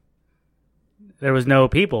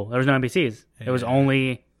people. There was no NPCs. Yeah. It was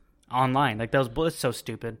only online. Like that was so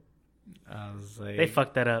stupid. I was like, they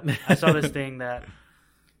fucked that up. I saw this thing that,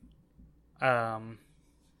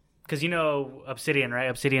 because you know Obsidian, right?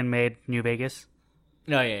 Obsidian made New Vegas.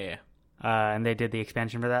 Oh yeah. And they did the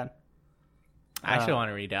expansion for that. I actually want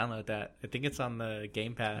to re-download that. I think it's on the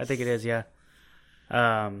Game Pass. I think it is. Yeah.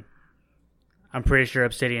 I'm pretty sure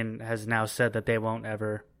Obsidian has now said that they won't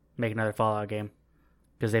ever make another Fallout game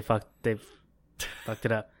because they've fucked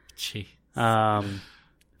it up. Gee.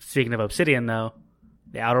 Speaking of Obsidian, though,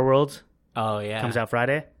 The Outer Worlds. Oh yeah, comes out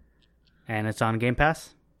Friday, and it's on Game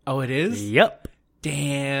Pass. Oh, it is. Yep.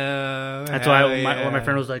 Damn. That's why when my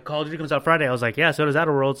friend was like, "Call of Duty comes out Friday," I was like, "Yeah, so does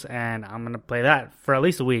Outer Worlds," and I'm gonna play that for at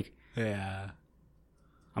least a week. Yeah.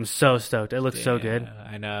 I'm so stoked. It looks so good.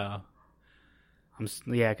 I know.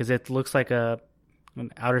 Because it looks like an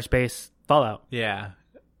outer space Fallout. Yeah.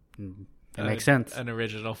 It makes sense. An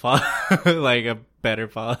original Fallout, like a better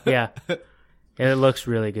Fallout. Yeah. It looks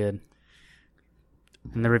really good.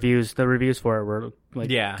 And the reviews for it were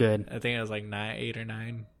good. I think it was like 8 or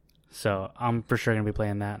 9. So I'm for sure gonna be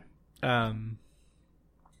playing that. I know.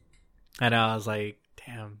 I was like,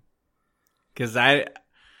 damn, because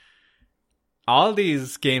all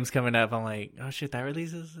these games coming up, I'm like, oh shit, that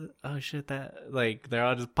releases. Oh shit, that they're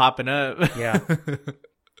all just popping up. Yeah.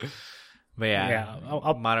 But yeah.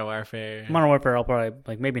 Modern Warfare. I'll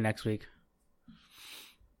probably maybe next week.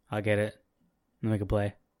 I'll get it and we can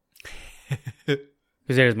play.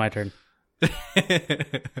 Because it is my turn.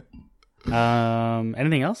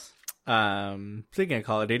 Anything else? Speaking of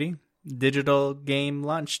Call of Duty, digital game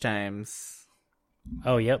launch times.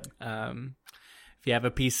 Oh, yep. If you have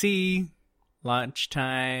a PC,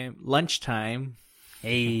 lunchtime.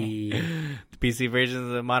 Hey. The PC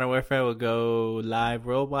versions of Modern Warfare will go live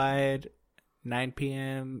worldwide 9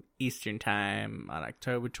 p.m. Eastern Time on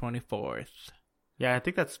October 24th. Yeah, I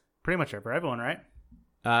think that's pretty much it for everyone, right?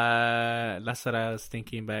 That's what I was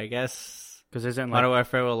thinking, but I guess because isn't Modern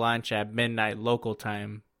Warfare will launch at midnight local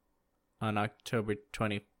time on October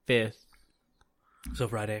 25th. So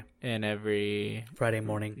Friday. And every Friday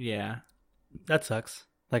morning. Yeah. That sucks.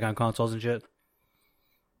 Like on consoles and shit.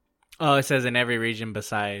 Oh, it says in every region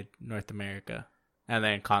beside North America. And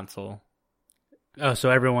then console. Oh,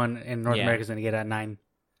 so everyone in North America is going to get at 9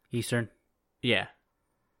 Eastern? Yeah.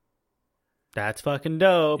 That's fucking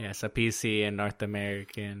dope. Yeah, so PC and North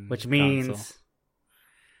American. Which means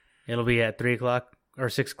it'll be at 3 o'clock or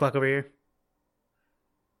 6 o'clock over here.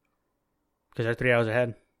 Because they're 3 hours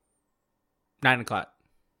ahead. 9 o'clock.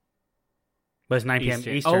 But it's 9 p.m.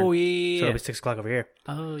 Eastern. Oh, yeah. So it'll be 6 o'clock over here.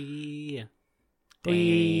 Oh, yeah. Dang.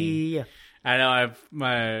 Yeah. I know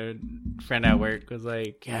my friend at work was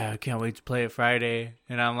like, yeah, I can't wait to play it Friday.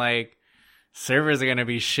 And I'm like, servers are going to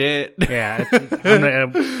be shit. Yeah.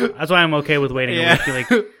 That's why I'm okay with waiting a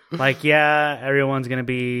week. Like, yeah, everyone's going to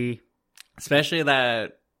be... Especially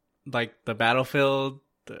that, like, the Battlefield,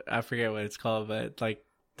 I forget what it's called, but, like...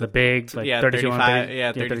 The big, like, 32 on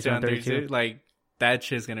 30, 32 on 32. Like, that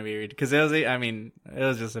shit's going to be... Because it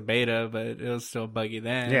was just a beta, but it was still buggy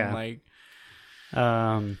then. Yeah. Like...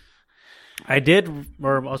 I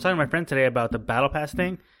was talking to my friend today about the Battle Pass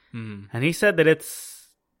thing, and he said that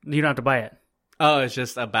you don't have to buy it. Oh, it's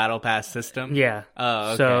just a Battle Pass system? Yeah.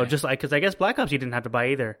 Oh, okay. So just like, because I guess Black Ops you didn't have to buy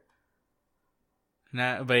either.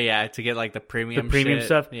 No, but yeah, to get like the premium shit,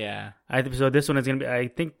 stuff. Yeah. So this one is gonna be. I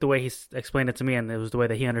think the way he explained it to me, and it was the way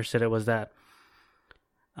that he understood it, was that,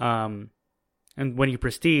 and when you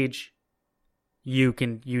prestige, you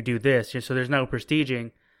do this. So there's no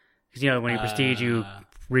prestiging, because when you prestige, you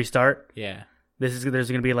restart. Yeah. There's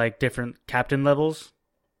gonna be like different captain levels,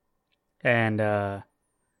 and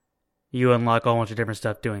you unlock a whole bunch of different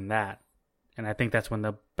stuff doing that, and I think that's when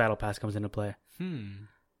the Battle Pass comes into play.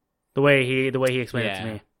 The way he explained it to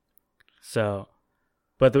me. So,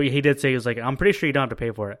 but he did say, he was like, I'm pretty sure you don't have to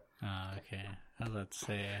pay for it. Oh, okay. I was about to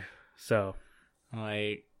say. So, I'm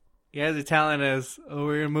like, you guys are telling us, oh,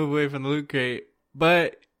 we're gonna move away from the loot crate.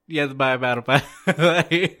 but you have to buy a battle pass.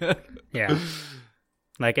 Yeah.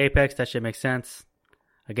 Like Apex, that shit makes sense.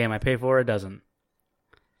 A game I pay for, it doesn't.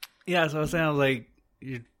 Yeah, so I was saying, I was like,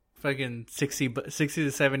 you're fucking 60 to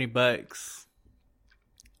 $70,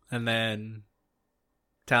 and then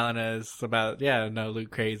telling us about no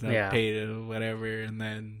loot crates, no pay to whatever, and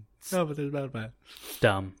then but there's battle pass.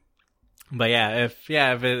 Dumb. But if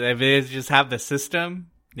it is just have the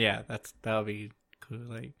system, that'll be cool.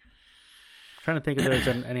 Like, I'm trying to think if there's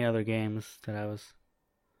any other games that I was.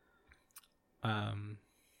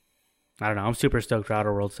 I don't know. I'm super stoked for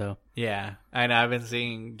Outer Worlds, so yeah, I know. I've been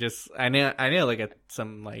seeing I need to look at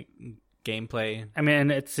some like gameplay. I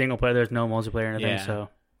mean, it's single player. There's no multiplayer or anything, so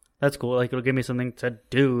that's cool. Like, it'll give me something to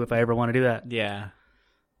do if I ever want to do that. Yeah,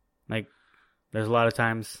 like there's a lot of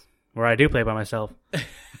times where I do play by myself,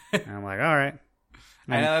 and I'm like, all right.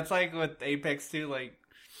 I know it's like with Apex too. Like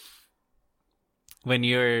when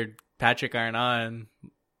you or Patrick aren't on,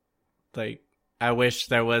 like I wish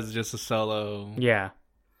there was just a solo. Yeah.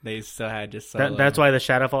 They still had just solo. That's why the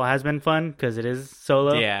Shadowfall has been fun, because it is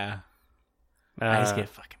solo. Yeah. I just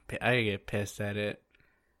get pissed at it.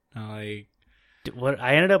 I'm like, what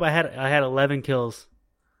I ended up, I had 11 kills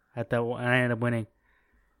at that one, and I ended up winning.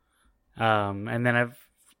 And then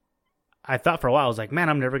I thought for a while, I was like, man,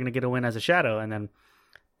 I'm never gonna get a win as a Shadow. And then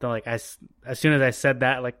as soon as I said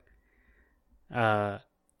that, like, I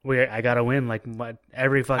got a win like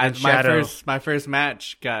every fucking Shadow. My first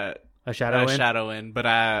match got a Shadow win, but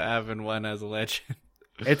I haven't won as a legend.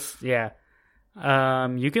 It's you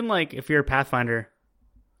can, like, if you're a Pathfinder,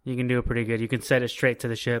 you can do it pretty good. You can set it straight to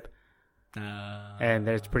the ship, and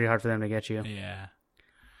it's pretty hard for them to get you. Yeah,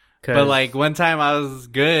 but like one time I was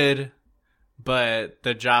good, but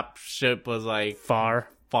the drop ship was like far.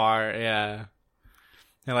 Yeah,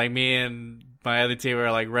 and like me and my other team were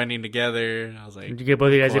like running together. And I was like, did you get both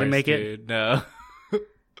of you guys didn't make it? No.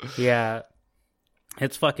 Yeah.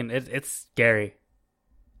 It's it's scary.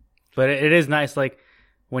 But it is nice, like,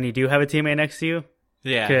 when you do have a teammate next to you.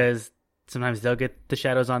 Yeah. Because sometimes they'll get the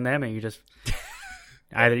shadows on them, and you just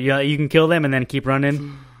either you can kill them and then keep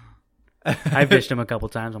running. I've dished them a couple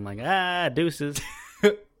times. I'm like, deuces.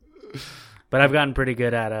 But I've gotten pretty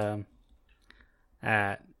good at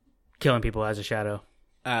killing people as a shadow.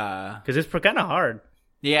 Because it's kind of hard.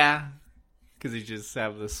 Yeah. Because you just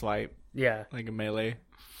have the swipe. Yeah. Like a melee.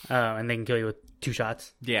 And they can kill you with 2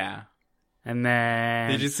 shots. Yeah. And then...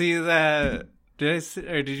 Did you see that?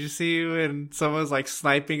 Did you see when someone was like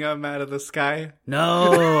sniping them out of the sky?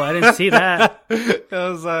 No, I didn't see that. It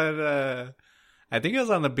was on, I think it was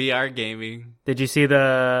on the BR Gaming. Did you see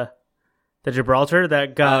the Gibraltar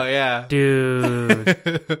that got... Oh, yeah. Dude.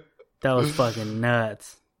 That was fucking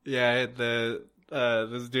nuts. Yeah,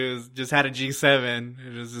 this dude just had a G7.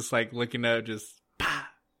 It was just like looking up, just...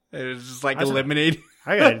 It was just like eliminating.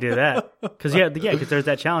 I gotta do that. Because because there's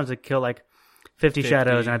that challenge to kill like 50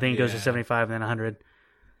 shadows, and I think it goes to 75 and then 100.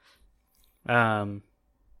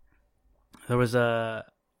 There was a...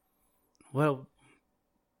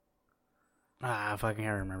 I fucking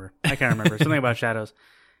can't remember. I can't remember. Something about shadows.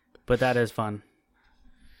 But that is fun.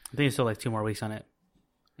 I think it's still like 2 more weeks on it.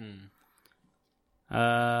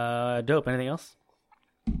 Dope. Anything else?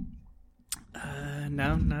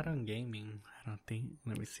 No, not on gaming. I don't think.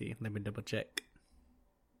 Let me see. Let me double check.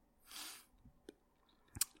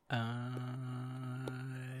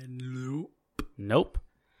 Nope.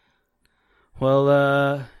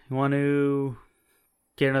 Well, you want to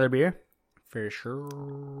get another beer? For sure.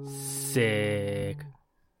 Sick.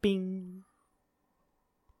 Bing.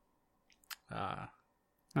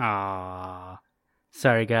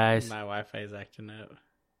 Sorry, guys. My Wi-Fi is acting up.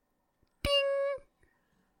 Ding.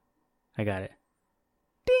 I got it.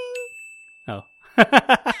 Ding. Oh.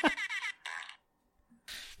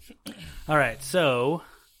 All right, so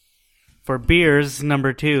for beers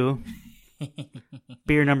number 2,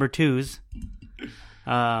 beer number 2s,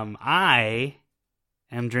 I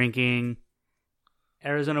am drinking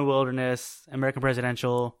Arizona Wilderness American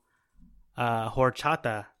Presidential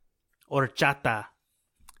Horchata.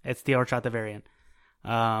 It's the horchata variant.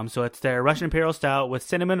 So it's their Russian Imperial Stout with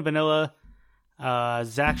cinnamon, vanilla,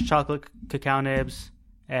 Zach's chocolate cacao nibs,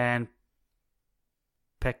 and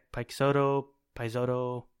Paisoto,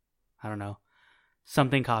 I don't know,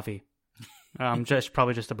 something coffee.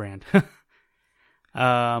 Probably just a brand.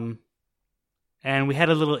 And we had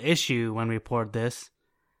a little issue when we poured this.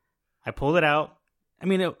 I pulled it out. I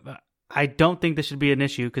mean, I don't think this should be an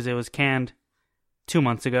issue because it was canned 2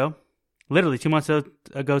 months ago. Literally 2 months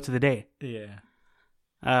ago to the date. Yeah.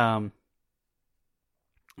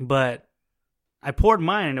 But I poured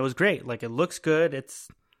mine and it was great. Like, it looks good. It's,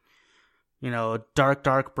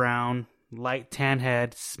 dark brown, light tan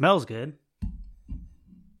head. Smells good.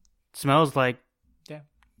 Smells like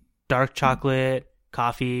dark chocolate,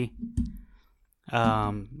 coffee,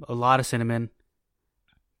 a lot of cinnamon.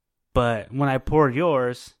 But when I poured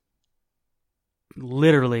yours,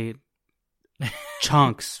 literally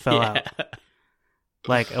chunks fell out.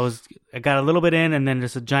 Like I got a little bit in, and then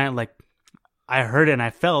just a giant, like, I heard it and I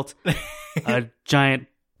felt a giant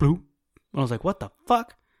bloop. I was like, what the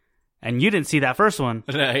fuck? And you didn't see that first one.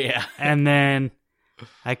 Yeah. And then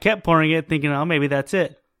I kept pouring it, thinking, oh, maybe that's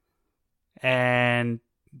it. And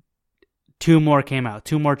 2 more came out.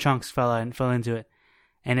 2 more chunks fell into it.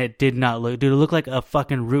 And it did not look... Dude, it looked like a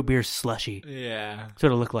fucking root beer slushy. Yeah. That's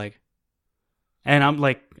what it looked like. And I'm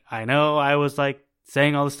like, I know I was like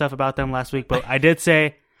saying all this stuff about them last week, but I did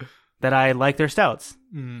say that I like their stouts.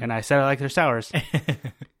 And I said I like their sours.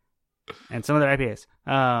 And some of their IPAs.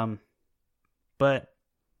 But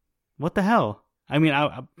what the hell? I mean,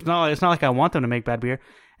 it's not like I want them to make bad beer.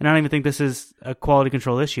 And I don't even think this is a quality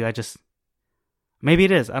control issue. Maybe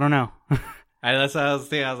it is. I don't know. That's what I was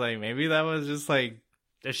thinking. I was like, maybe that was just like...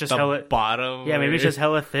 It's just the bottom. Yeah, maybe it's just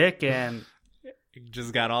hella thick and... You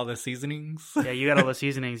just got all the seasonings. Yeah, you got all the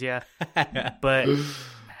seasonings, yeah. But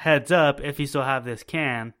heads up, if you still have this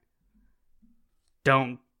can,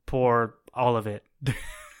 don't pour all of it.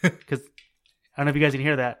 Because I don't know if you guys can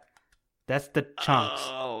hear that. That's the chunks.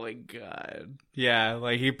 Oh my god. Yeah,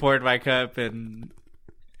 like he poured my cup and...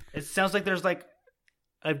 It sounds like there's like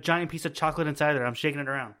a giant piece of chocolate inside there. I'm shaking it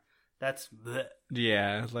around. That's... bleh.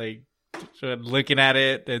 Yeah, like looking at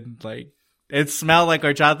it and like... It smelled like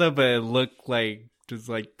horchata, but it looked like just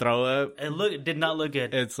like throw up. It did not look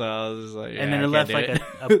good. It's I was like, and then it left like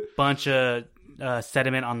a bunch of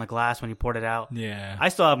sediment on the glass when you poured it out. Yeah, I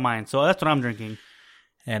still have mine, so that's what I'm drinking.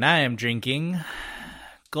 And I am drinking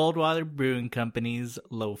Goldwater Brewing Company's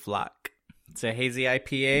Low Flock. It's a hazy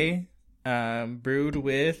IPA brewed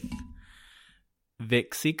with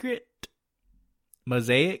Vic Secret,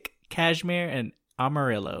 Mosaic, Cashmere, and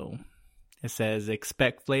Amarillo. It says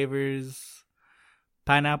expect flavors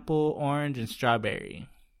pineapple, orange, and strawberry.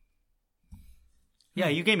 Yeah,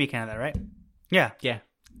 you gave me a can of that, right? Yeah. Yeah.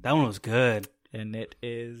 That one was good. And it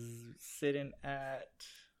is sitting at...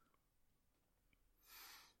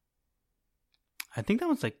 I think that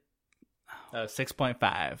one's like...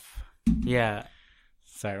 6.5. Yeah.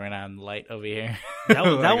 Sorry, we're not on the light over here. That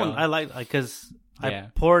one I like because I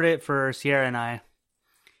poured it for Sierra and I,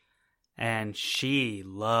 and she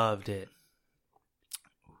loved it.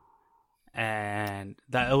 And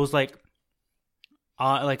that it was like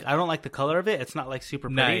I don't like the color of it. It's not like super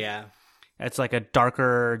pretty. No, yeah. It's like a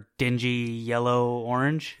darker, dingy yellow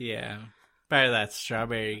orange. Yeah, probably that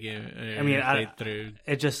strawberry. I mean, it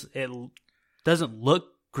doesn't look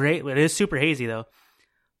great. It is super hazy though,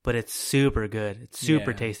 but it's super good. It's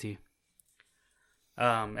super tasty.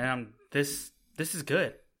 And this is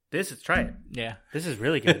good. Try it. Yeah, this is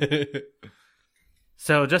really good.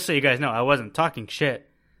 So just so you guys know, I wasn't talking shit.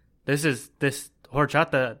 This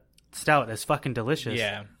horchata stout is fucking delicious.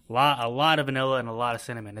 Yeah. A lot of vanilla and a lot of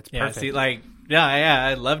cinnamon. It's perfect. See,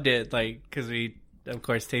 I loved it, like, because we, of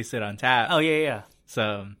course, tasted on tap. Oh, yeah.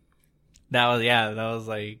 So, that was,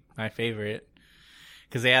 like, my favorite.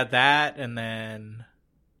 Because they had that, and then,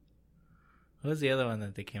 what was the other one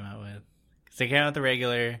that they came out with? Because they came out with the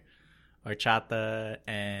regular horchata,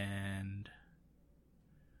 and...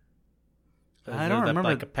 I don't remember.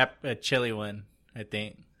 Like a chili one, I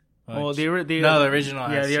think. The original.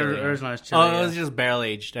 Yeah, the original is chili. It was just barrel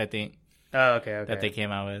aged, I think. Oh, okay. That they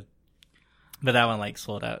came out with, but that one like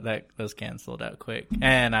sold out. Those cans sold out quick,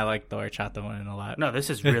 and I like the horchata one a lot. No, this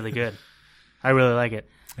is really good. I really like it.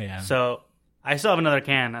 Yeah. So I still have another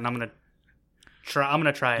can, and I'm gonna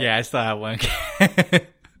try it. Yeah, I still have one can.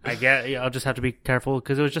 I'll just have to be careful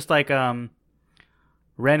because it was just like Ren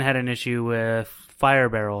had an issue with Fire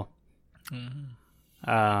Barrel.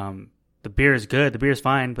 Mm-hmm. The beer is good. The beer is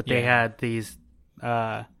fine, but they had these.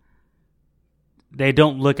 They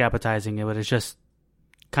don't look appetizing, but it's just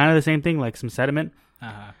kind of the same thing, like some sediment.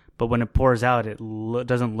 Uh-huh. But when it pours out, it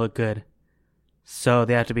doesn't look good. So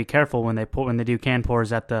they have to be careful when they do can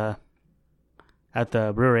pours at the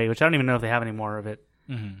brewery, which I don't even know if they have any more of it.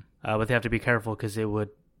 Mm-hmm. But they have to be careful because it would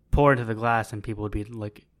pour into the glass and people would be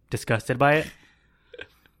like disgusted by it.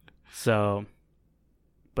 So,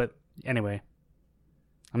 but anyway,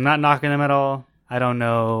 I'm not knocking them at all. I don't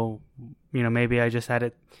know. Maybe I just had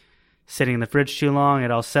it sitting in the fridge too long.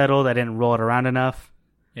 It all settled. I didn't roll it around enough.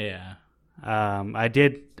 Yeah. I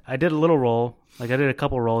did a little roll. Like I did a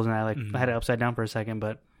couple rolls and I had it upside down for a second,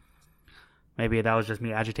 but maybe that was just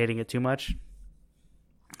me agitating it too much.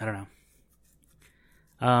 I don't know.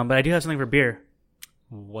 But I do have something for beer.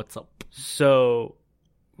 What's up? So,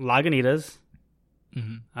 Lagunitas,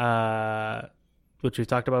 Mm-hmm. which we've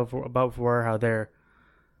talked about before, how they're,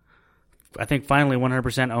 I think, finally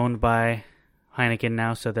 100% owned by Heineken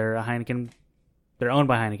now. So they're owned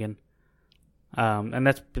by Heineken, and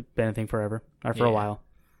that's been a thing forever or for a while.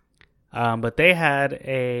 But they had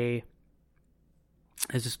they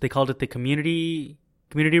called it the community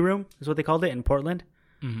room is what they called it in Portland,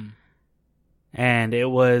 and it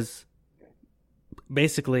was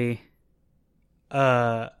basically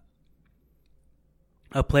a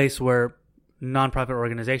place where nonprofit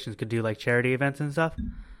organizations could do like charity events and stuff.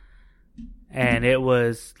 And it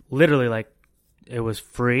was literally like, it was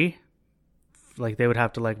free. Like they would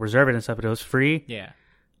have to like reserve it and stuff, but it was free. Yeah.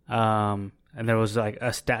 And there was like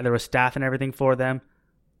there was staff and everything for them,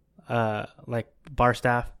 like bar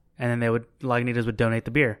staff. And then Lagunitas would donate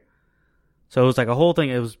the beer. So it was like a whole thing.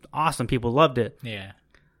 It was awesome. People loved it. Yeah.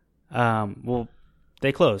 Well,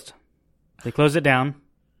 they closed. They closed it down.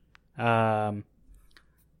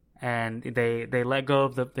 And they let go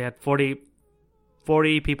of they had 40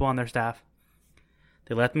 people on their staff.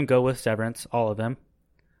 They let them go with severance, all of them.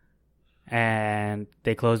 And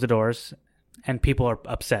they closed the doors, and people are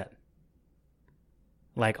upset.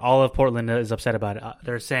 Like, all of Portland is upset about it.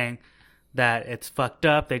 They're saying that it's fucked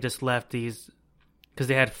up. They just left these, because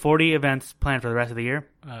they had 40 events planned for the rest of the year.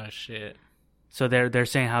 Oh, shit. So they're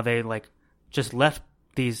saying how they, like, just left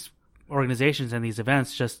these organizations and these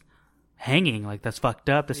events just hanging. Like, that's fucked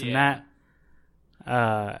up, this and that.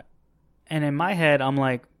 And in my head, I'm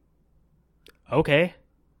like, okay.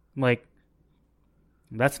 Like,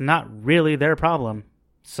 that's not really their problem.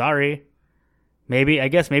 Sorry. I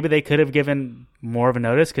guess maybe they could have given more of a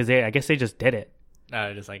notice, because I guess they just did it.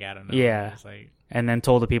 Just like, I don't know. Yeah. Just like... And then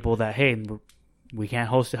told the people that, hey, we can't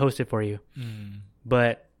host it for you.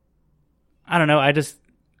 But I don't know.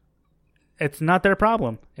 It's not their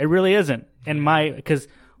problem. It really isn't. Because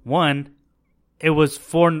one, it was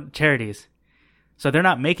for charities. So they're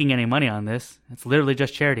not making any money on this. It's literally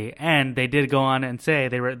just charity. And they did go on and say,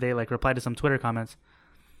 they replied to some Twitter comments,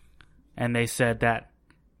 and they said that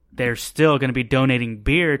they're still going to be donating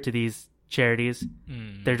beer to these charities.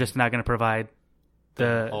 They're just not going to provide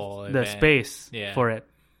the space for it.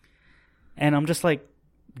 And I'm just like,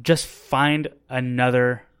 just find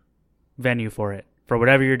another venue for it, for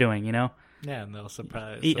whatever you're doing, you know? Yeah, and they'll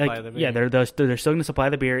supply the beer. Yeah, they're still going to supply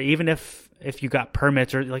the beer, even if you got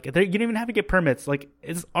permits, or like, you don't even have to get permits. Like,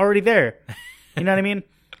 it's already there. You know what I mean?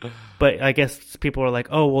 But I guess people are like,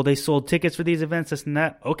 oh, well, they sold tickets for these events, this and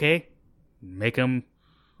that. Okay, make them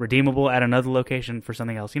redeemable at another location for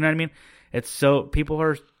something else. You know what I mean? People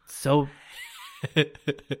are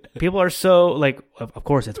so like, of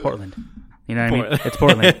course it's Portland. You know what I mean? It's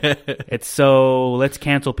Portland. It's so, let's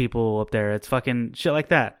cancel people up there. It's fucking shit like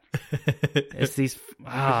that. It's these,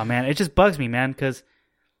 man, it just bugs me, man, because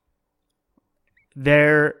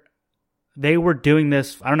they were doing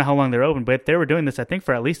this, I don't know how long they're open, but they were doing this, I think,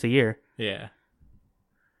 for at least a year. Yeah.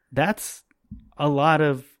 That's a lot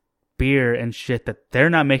of beer and shit that they're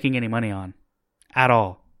not making any money on at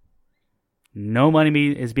all. No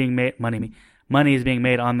money is being made. Money is being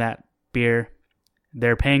made on that beer.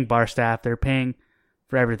 They're paying bar staff. They're paying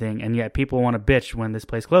for everything, and yet people want to bitch when this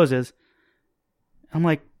place closes. I'm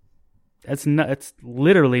like, it's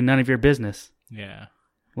literally none of your business. Yeah.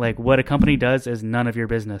 Like, what a company does is none of your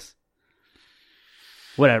business.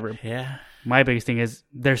 Whatever. Yeah. My biggest thing is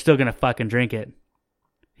they're still gonna fucking drink it.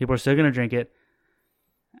 People are still gonna drink it.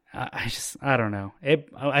 I don't know.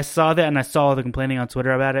 I saw that, and I saw the complaining on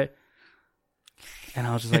Twitter about it, and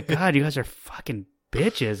I was just like, God, you guys are fucking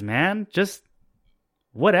bitches, man. Just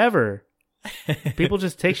whatever. People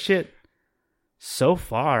just take shit so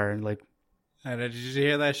far, and like. Did you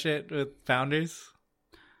hear that shit with Founders?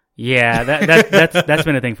 Yeah, that's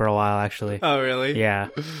been a thing for a while, actually. Oh, really? Yeah.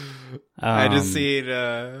 I just seen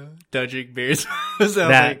don't drink beers. So I was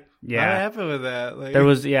like, what happened with that? Like, there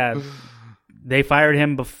was, they fired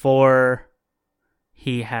him before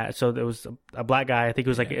he had. So there was a black guy. I think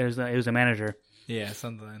it was like it was a manager. Yeah,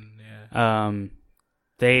 something.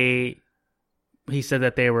 Yeah. He said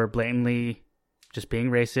that they were blatantly just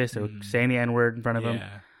being racist. They were saying the N-word in front of him.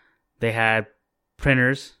 They had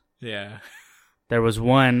printers. Yeah. There was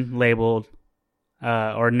one labeled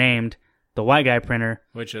or named the white guy printer,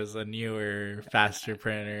 which is a newer, faster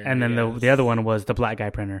printer. And then the other one was the black guy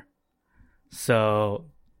printer. So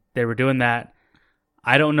they were doing that.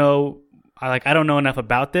 I don't know. I don't know enough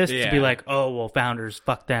about this to be like, oh, well, Founders,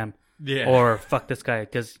 fuck them. Yeah. Or fuck this guy,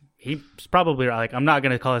 because he's probably like, I'm not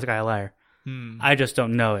going to call this guy a liar. I just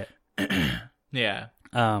don't know it. Yeah.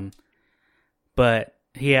 But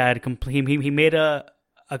he had he made a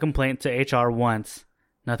complaint to HR once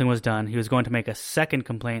Nothing was done. He was going to make a second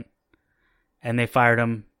complaint, and they fired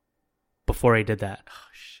him before he did that. Oh,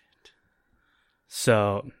 shit.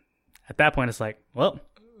 So at that point, it's like, well,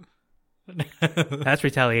 that's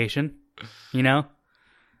retaliation, you know?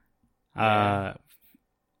 Yeah.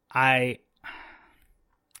 That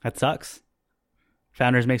sucks.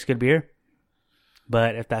 Founders makes good beer,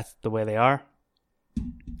 but if that's the way they are,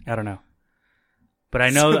 I don't know. But I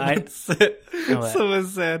know someone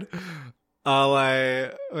said,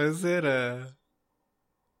 I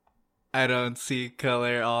don't see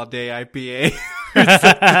color all day IPA or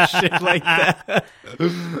some shit like that.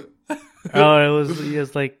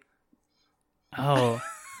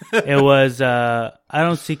 It was I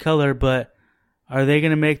don't see color, but are they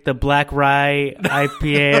gonna make the Black Rye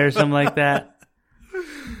IPA or something like that?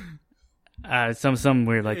 Some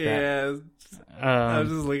weird like that. Yeah. I'm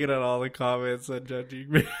just looking at all the comments and judging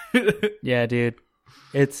me. Yeah, dude.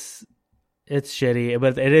 It's shitty,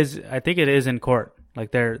 but it is. I think it is in court.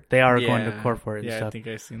 Like they are going to court for it. And yeah, stuff. I think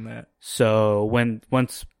I've seen that. So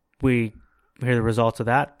once we hear the results of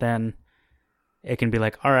that, then it can be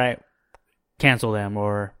like, all right, cancel them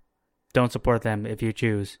or don't support them if you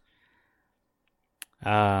choose.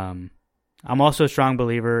 I'm also a strong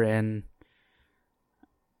believer in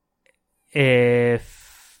if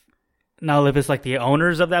it's like the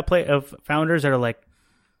owners of that of founders that are like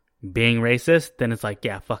being racist, then it's like,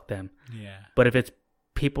 yeah, fuck them. Yeah. But if it's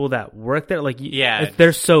people that work there, like, yeah, if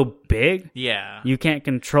they're so big, yeah, you can't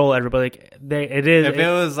control everybody. Like, it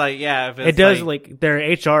does like their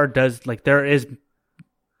HR does, like, there is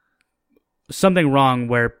something wrong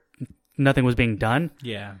where nothing was being done.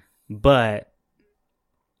 Yeah. But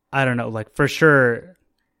I don't know, like, for sure,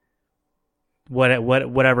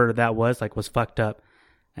 whatever that was, like, was fucked up,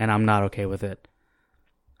 and I'm not okay with it.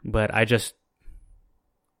 But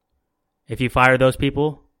if you fire those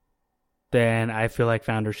people, then I feel like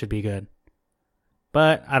founders should be good.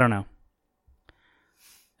 But I don't know.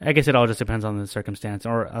 I guess it all just depends on the circumstance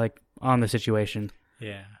or like on the situation.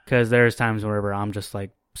 Yeah. Because there's times whenever I'm just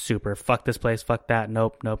like super fuck this place, fuck that,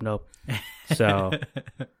 nope. So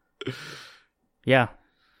yeah.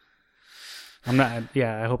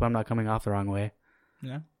 I hope I'm not coming off the wrong way.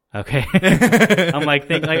 Yeah. Okay. I'm like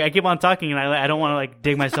I keep on talking and I don't want to like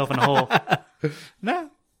dig myself in a hole. No.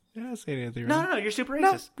 You're not saying anything wrong. No, you're super racist.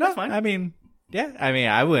 No, that's fine. I mean, yeah. I mean,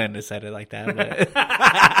 I wouldn't have said it like that, but...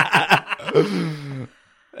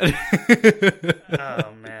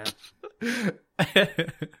 Oh, man.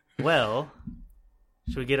 Well,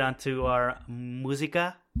 should we get on to our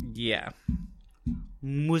música? Yeah.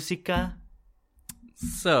 Música.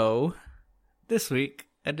 So, this week,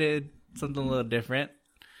 I did something a little different.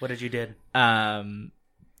 What did you do?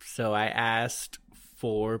 So I asked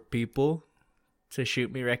 4 people to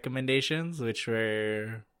shoot me recommendations, which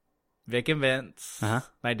were Vic and Vince,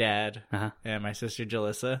 my dad, and my sister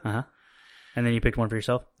Jalissa. And then you picked one for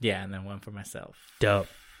yourself? Yeah, and then one for myself. Dope.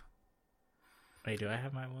 Wait, do I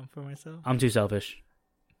have my one for myself? I'm too selfish.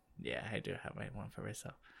 Yeah, I do have my one for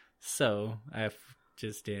myself. So I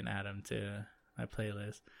just didn't add them to my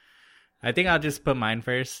playlist. I think I'll just put mine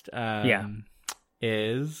first.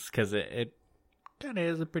 Is because it kind of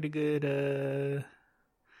is a pretty good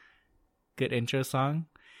intro song.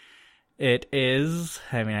 It is,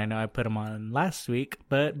 I mean, I know I put them on last week,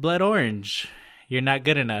 but Blood Orange, You're Not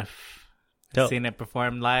Good Enough. Dope. I've seen it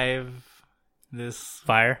performed live this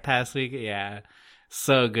past week. Yeah,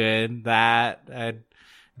 so good. That I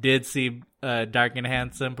did see Dark and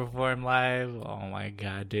Handsome perform live. Oh my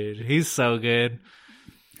god, dude, he's so good.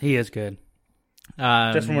 He is good.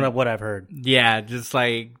 Just from what I've heard. Yeah, just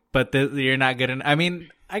like, but You're Not Good Enough. I mean,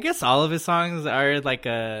 I guess all of his songs are like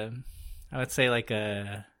I would say like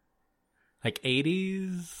 80s,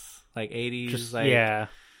 Just, like, yeah,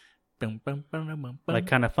 like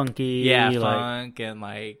kind of funky, yeah, like, funk and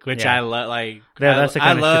like, which yeah. I love, like, yeah, that's the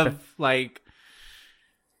kind I love of shit like,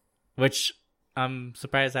 which I'm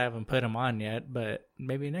surprised I haven't put him on yet, but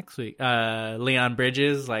maybe next week. Leon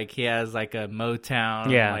Bridges, like, he has like a Motown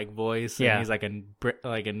like voice, and he's like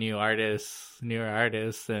a newer artist,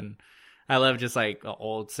 and I love just like an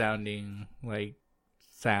old sounding like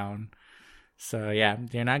sound. So yeah,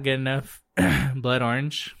 You're Not Good Enough, Blood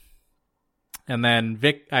Orange. And then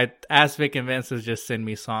I asked Vic and Vince to just send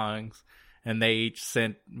me songs, and they each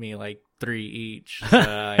sent me like 3 each. So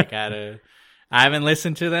like I haven't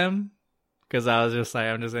listened to them because I was just like,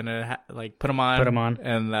 I'm just gonna like put them on,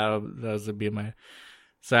 and those would be my.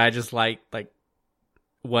 So I just like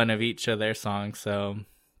one of each of their songs. So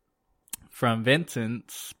from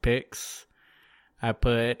Vincent's picks, I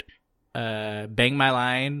put Bang My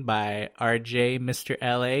Line by RJ Mr.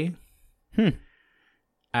 LA.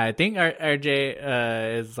 I think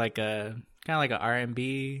RJ is like a kind of like an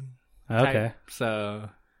R&B Okay. type, so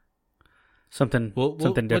Something we'll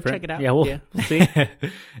different. check it out. Yeah, we'll see.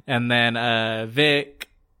 And then Vic,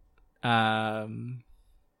 randomly,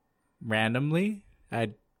 I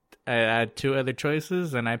had two other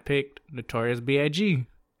choices, and I picked Notorious B.I.G.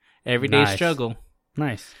 Everyday Nice. Struggle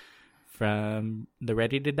Nice. from the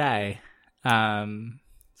Ready to Die.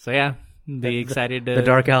 So yeah, be excited to The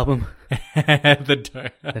Dark album.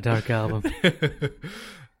 the The Dark album.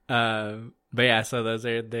 But yeah, so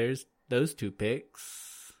there's those two picks.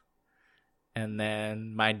 And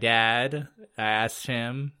then my dad, I asked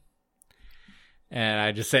him, and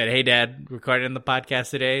I just said, "Hey Dad, recording the podcast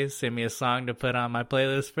today, send me a song to put on my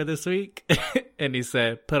playlist for this week." And he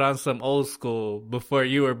said, "Put on some old school, Before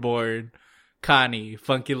You Were Born, Connie,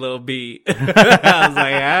 funky little beat." I was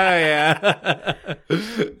like, "Oh yeah."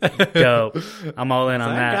 Dope. I'm all in on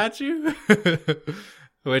I that. got you.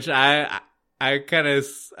 Which I kind of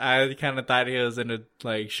thought he was gonna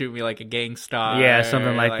like shoot me like a Gang Starr, Yeah,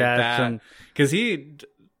 something like that. Because he,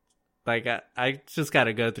 like, I just got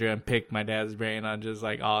to go through and pick my dad's brain on just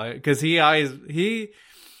like all, because he always he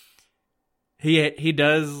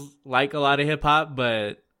does like a lot of hip hop,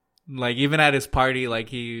 but like even at his party, like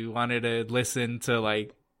he wanted to listen to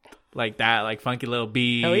like that, like Funky Little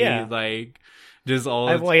B, Hell yeah. like just old.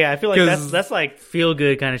 I feel like that's like feel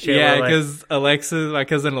good kind of shit. Yeah, where, like, because my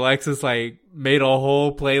cousin Alexis, like made a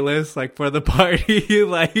whole playlist like for the party,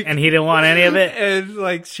 like, and he didn't want any of it. and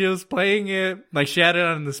like she was playing it, like she had it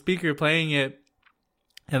on the speaker playing it,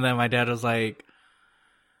 and then my dad was like,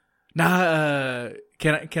 "Nah,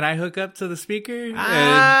 can I hook up to the speaker?" And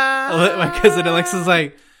my cousin Alexis was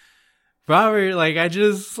like, "Robert, like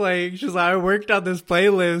she's like, I worked on this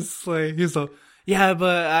playlist." Like he's like, "Yeah,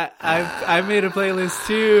 but I made a playlist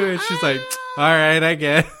too." And she's like, "All right, I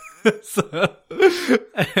guess." So,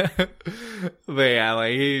 but yeah,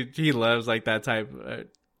 like he loves like that type.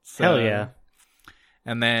 So, Hell yeah.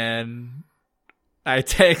 And then I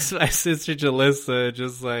text my sister Jalissa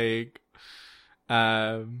just like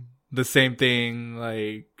the same thing,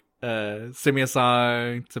 like send me a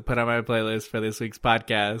song to put on my playlist for this week's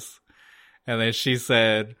podcast. And then she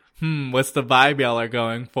said, "What's the vibe y'all are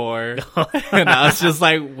going for?" And I was just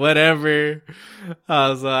like, whatever.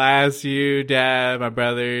 I asked you, Dad, my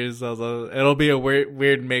brothers. I was like, it'll be a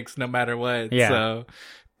weird mix no matter what. Yeah. So,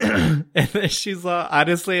 and then she's like,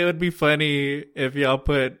 honestly, it would be funny if y'all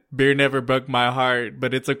put Beer Never Broke My Heart,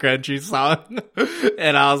 but it's a country song.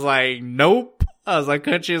 And I was like, nope. I was like,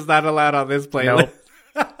 country is not allowed on this playlist.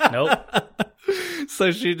 Nope.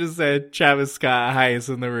 So she just said Travis Scott, Highest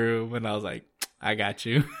in the Room, and I was like, I got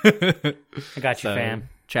you. I got you, fam.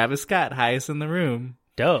 Travis Scott, Highest in the Room.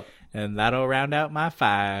 Dope. And that'll round out my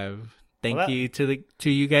 5. Thank you to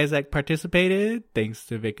you guys that participated. Thanks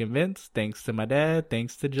to Vic and Vince. Thanks to my dad.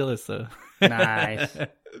 Thanks to Jalissa. Nice.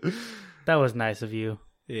 That was nice of you.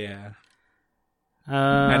 Yeah.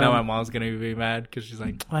 I know my mom's going to be mad because she's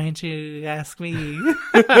like, why didn't you ask me?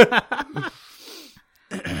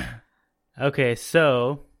 Okay,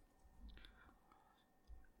 so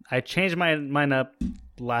I changed mine up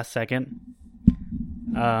last second.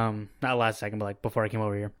 Not last second, but like before I came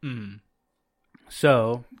over here.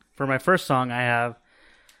 So for my first song, I have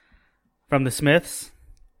from the Smiths,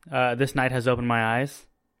 This Night Has Opened My Eyes.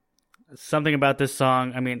 Something about this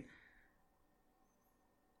song, I mean,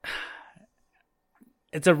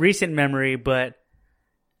 it's a recent memory, but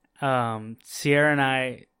Sierra and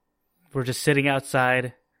I were just sitting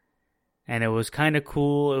outside, and it was kind of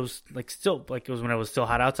cool. It was like still like it was when it was still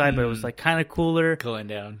hot outside, but it was like kind of cooler, cooling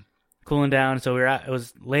down. So it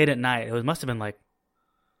was late at night. It must have been like,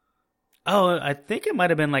 I think it might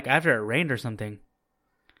have been like after it rained or something.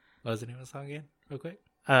 What was the name of the song again, real quick?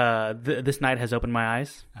 This Night Has Opened My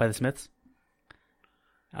Eyes by the Smiths.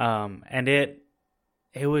 And it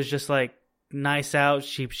was just like nice out.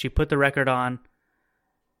 She put the record on,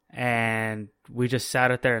 and we just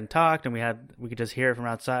sat out there and talked, and we could just hear it from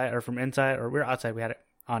outside or from inside, or we were outside. We had it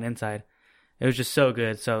on inside. It was just so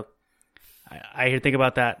good. So I think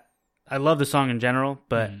about that. I love the song in general,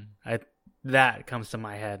 but that comes to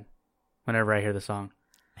my head whenever I hear the song.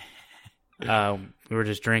 We were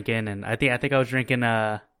just drinking, and I think I was drinking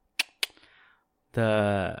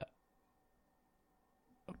the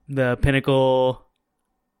Pinnacle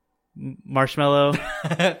marshmallow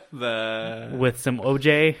with some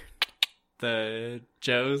OJ. The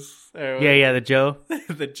Joe's? Yeah, the Joe.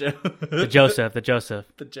 The Joseph. The Joseph.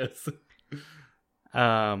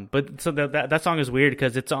 But so that song is weird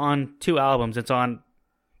because it's on 2 albums. It's on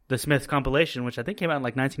the Smiths compilation, which I think came out in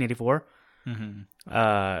like 1984.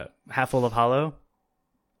 Half Full of Hollow.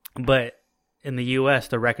 But in the U.S.,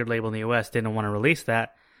 the record label in the U.S. didn't want to release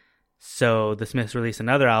that. So the Smiths released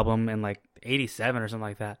another album in like 87 or something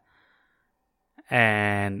like that.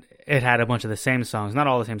 And it had a bunch of the same songs. Not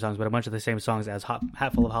all the same songs, but a bunch of the same songs as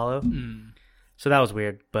Hatful of Hollow. Mm. So that was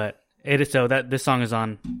weird. But it is so that this song is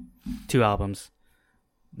on 2 albums.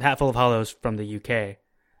 Hatful of Hollow is from the UK.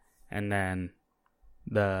 And then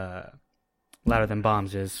the Louder Than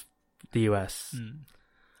Bombs is the US.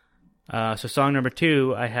 Mm. So song number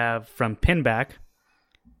 2 I have from Pinback,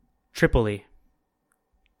 Tripoli.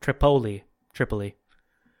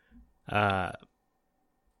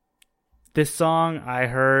 This song I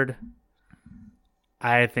heard,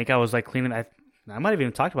 I think I was like cleaning, I might have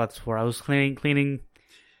even talked about this before. I was cleaning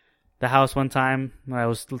the house one time when I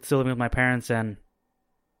was still living with my parents, and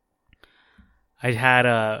I had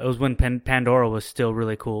it was when Pandora was still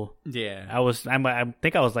really cool. Yeah. I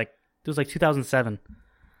think I was like, it was like 2007.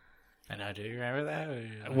 I know, do you remember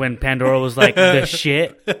that? When Pandora was like the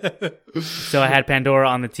shit. So I had Pandora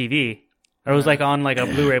on the TV. Or it was like on like a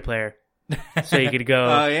Blu-ray player. So you could go.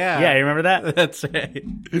 Oh, yeah. Yeah, you remember that? That's right.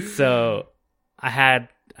 So I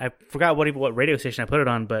forgot what radio station I put it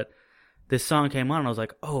on, but this song came on and I was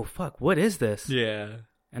like, oh, fuck, what is this? Yeah.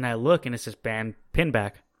 And I look and it's this band,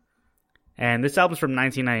 Pinback. And this album's from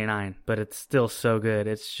 1999, but it's still so good.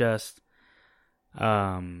 It's just,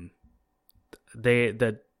 the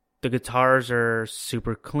guitars are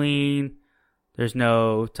super clean. There's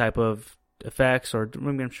no type of effects, or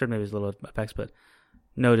I'm sure maybe there's little effects, but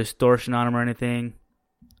no distortion on them or anything.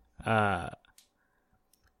 And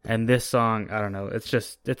this song, I don't know, it's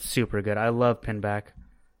super good. I love Pinback.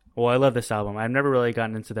 Well, I love this album. I've never really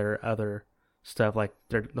gotten into their other stuff, like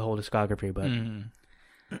the whole discography, but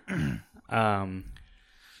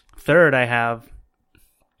third I have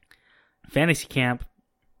Fantasy Camp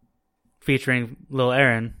featuring Lil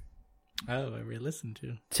Aaron. Oh, I re-listened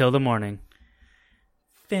to Till the Morning.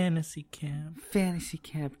 Fantasy Camp.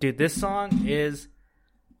 Dude, this song is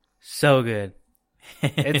so good.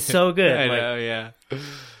 It's so good. I know, yeah.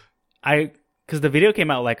 Because the video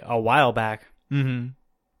came out like a while back. Mm-hmm.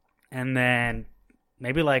 And then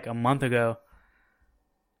maybe like a month ago,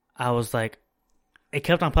 I was like, it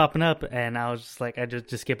kept on popping up, and I was just like, I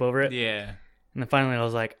just skip over it. Yeah. And then finally I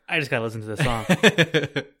was like, I just gotta listen to this song.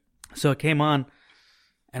 So it came on,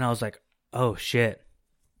 and I was like, oh shit,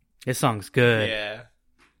 this song's good. Yeah.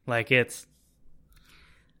 Like, it's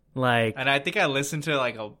like, and I think I listened to it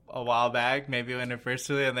like a while back, maybe when it first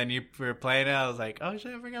released, and then you were playing it. I was like, oh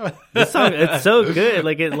shit, I forgot about this song. It's so good.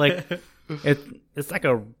 It's like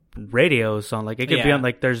a radio song. Like, it could be on,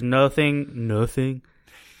 like, there's nothing.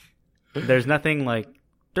 There's nothing like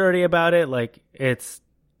dirty about it. Like, it's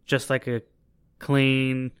just like a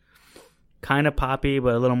clean, kind of poppy,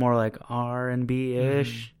 but a little more like R&B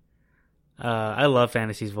ish. I love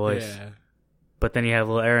Fantasy's voice. Yeah. But then you have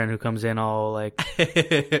Lil Aaron who comes in all like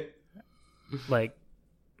like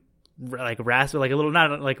raspy, like a little,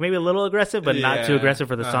 not like maybe a little aggressive, but not too aggressive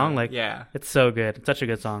for the song. Like, it's so good. It's such a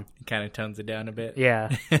good song. It kind of tones it down a bit. Yeah.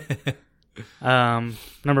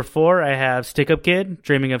 Number 4, I have Stick Up Kid,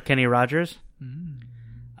 Dreaming of Kenny Rogers.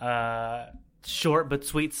 Short but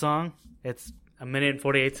sweet song. It's 1 minute and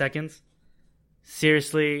 48 seconds.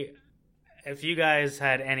 Seriously, if you guys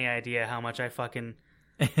had any idea how much I fucking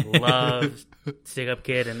love Stick Up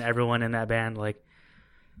Kid and everyone in that band, like,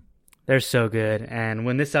 they're so good. And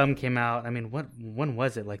when this album came out, I mean, when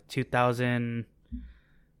was it? Like 2000?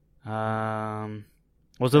 Was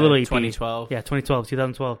it a little EP? 2012. Yeah,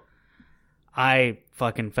 2012. I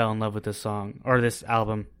fucking fell in love with this song, or this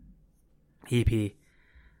album, EP.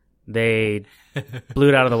 They blew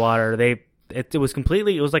it out of the water. It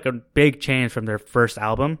was like a big change from their first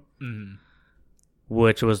album,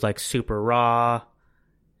 which was like super raw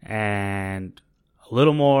and a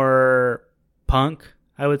little more punk,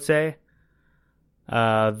 I would say.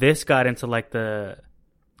 This got into like the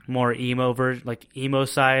more emo version, like emo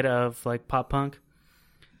side of like pop punk.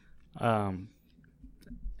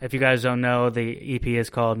 If you guys don't know, the EP is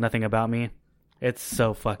called Nothing About Me. It's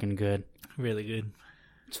so fucking good. Really good.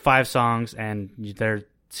 It's 5 songs, and they're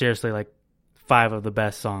seriously like 5 of the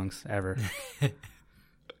best songs ever.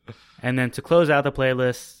 And then to close out the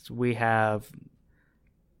playlist, we have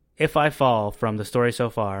If I Fall from The Story So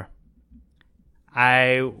Far.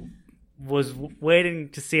 I was waiting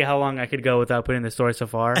to see how long I could go without putting The Story So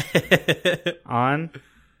Far on.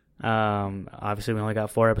 Obviously, we only got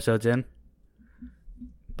 4 episodes in.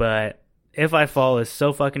 But If I Fall is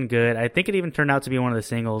so fucking good. I think it even turned out to be one of the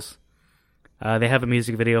singles. They have a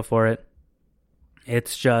music video for it.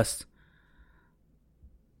 It's just,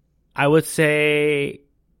 I would say,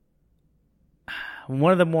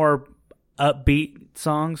 one of the more upbeat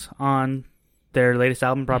songs on their latest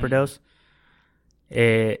album, Proper Dose.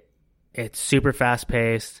 It's super fast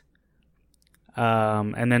paced.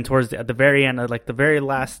 And then towards the very end, like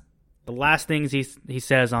the last things he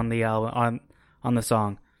says on the album on the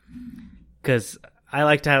song, because I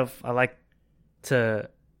like to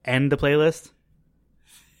end the playlist.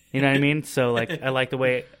 You know what I mean? So like I like the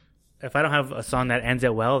way. If I don't have a song that ends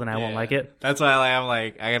it well, then I won't like it. That's why I'm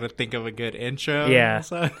like, I gotta think of a good intro. Yeah.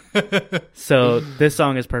 So this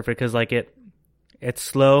song is perfect because like it's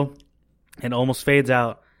slow and almost fades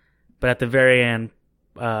out, but at the very end,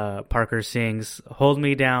 Parker sings "Hold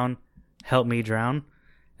Me Down, Help Me Drown,"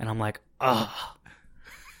 and I'm like, oh,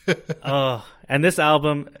 oh. And this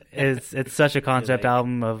album it's such a concept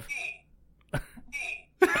album of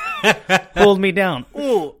hold me down.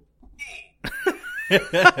 Ooh.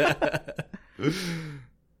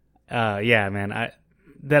 Yeah, man.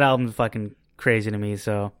 That album's fucking crazy to me.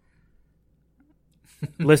 So,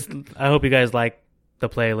 listen. I hope you guys like the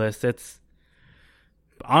playlist. It's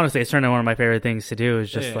honestly, it's turned into one of my favorite things to do. Is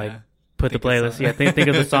just like put the playlist. Yeah, think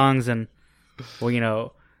of the songs, and well, you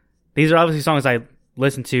know, these are obviously songs I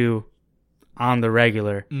listen to on the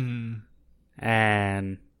regular,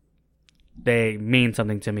 and they mean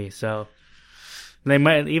something to me. So. They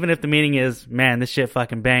might, even if the meaning is, man, this shit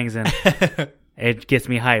fucking bangs and it gets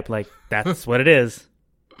me hype. Like, that's what it is.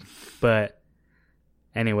 But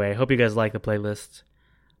anyway, hope you guys like the playlist.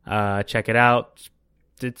 Check it out.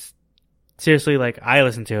 It's seriously like I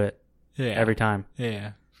listen to it every time.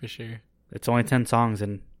 Yeah, for sure. It's only 10 songs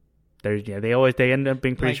and they end up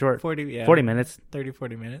being pretty short. 40 minutes.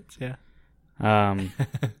 30-40 minutes, yeah.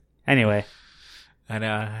 Anyway. I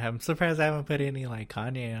know. I'm surprised I haven't put any like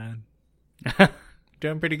Kanye on.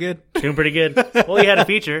 Doing pretty good. Well, you had a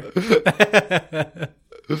feature.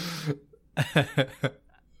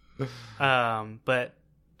 But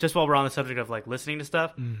just while we're on the subject of like listening to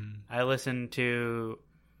stuff, I listened to,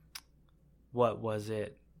 what was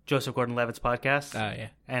it? Joseph Gordon-Levitt's podcast. Oh, yeah.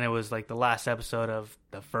 And it was like the last episode of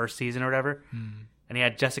the first season or whatever. And he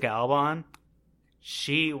had Jessica Alba on.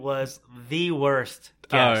 She was the worst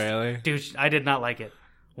guest. Oh, really? Dude, I did not like it.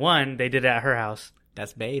 One, they did it at her house.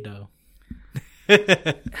 That's Bay, though.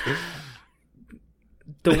 The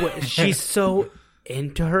way she's so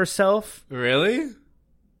into herself, really,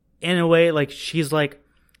 in a way, like she's like,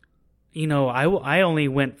 you know, I only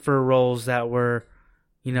went for roles that were,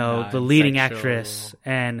 you know, the leading actress,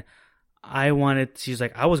 and she's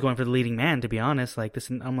like, I was going for the leading man, to be honest. Like this,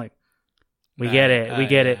 I'm like, we get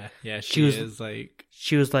it. Yeah, she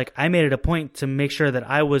was like, I made it a point to make sure that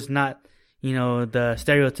I was not, you know, the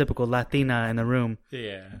stereotypical Latina in the room.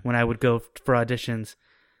 Yeah. When I would go for auditions,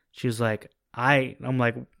 she was like, I'm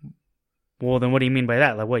like, well, then what do you mean by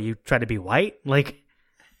that? Like, what, you try to be white? Like,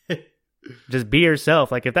 just be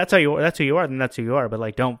yourself. Like, if that's who you are, then that's who you are. But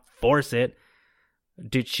like, don't force it.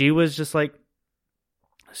 Dude, she was just like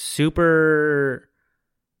super.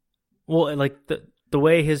 Well, like the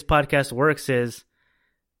way his podcast works is,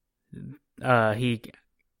 he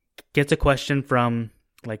gets a question from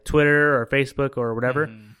like Twitter or Facebook or whatever,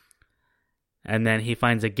 and then he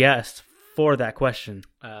finds a guest for that question.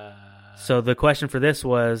 So the question for this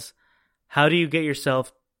was, how do you get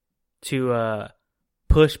yourself to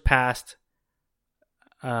push past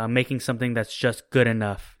making something that's just good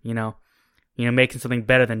enough? You know, making something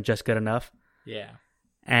better than just good enough. Yeah.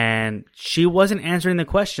 And she wasn't answering the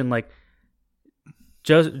question. Like,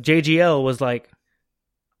 JGL was like,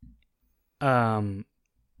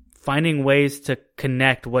 finding ways to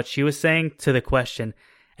connect what she was saying to the question,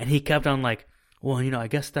 and he kept on like, well, you know, I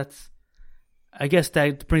guess that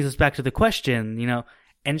brings us back to the question, you know,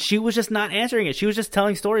 and she was just not answering it. She was just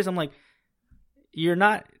telling stories. I'm like, you're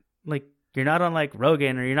not on like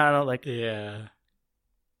Rogan, or you're not on like,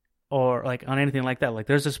 or like on anything like that. Like,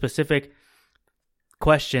 there's a specific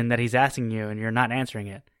question that he's asking you and you're not answering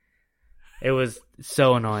it. It was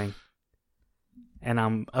so annoying, and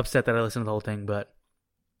I'm upset that I listened to the whole thing, but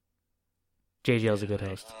JGL's a good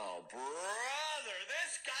host. Oh, brother,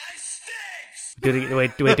 this guy stinks! Do it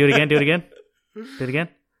again. Do it again.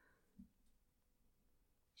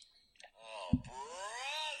 Oh,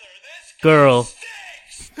 brother, this guy Girl.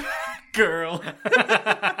 stinks! Girl.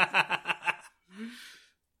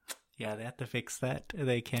 Yeah, they have to fix that.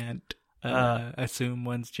 They can't assume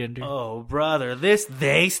one's gender. Oh, brother, they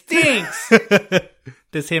stinks.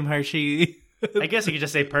 Does him, her, she? I guess you could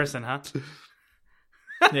just say person, huh?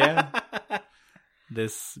 Yeah.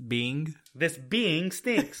 This being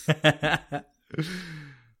stinks.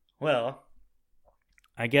 Well,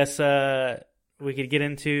 I guess we could get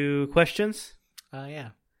into questions. Yeah.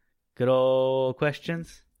 Good old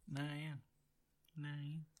questions. Yeah.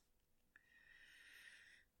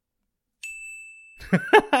 You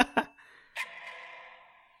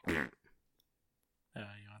want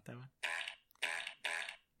that one?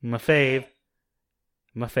 My fave.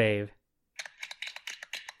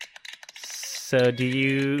 So do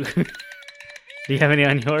you have any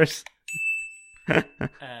on yours?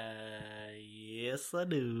 Yes, I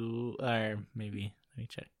do. Or maybe let me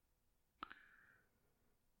check.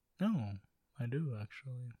 No, I do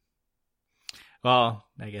actually. Well,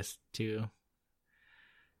 I guess 2.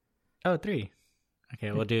 Oh, 3.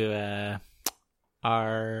 Okay, we'll do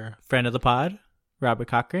our friend of the pod, Robert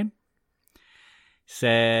Cochran,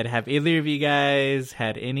 said, have either of you guys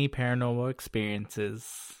had any paranormal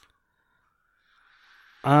experiences?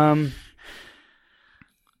 I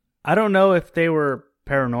don't know if they were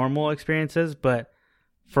paranormal experiences, but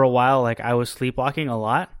for a while, like, I was sleepwalking a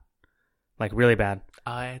lot, like, really bad.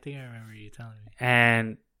 Oh, I think I remember you telling me.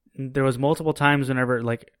 And there was multiple times whenever,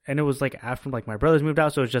 like, and it was like after like my brothers moved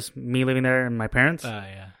out, so it was just me living there and my parents. Oh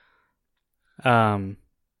yeah.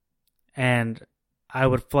 And I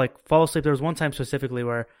would like fall asleep. There was one time specifically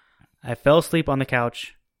where I fell asleep on the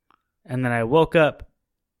couch, and then I woke up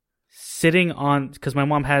sitting on, because my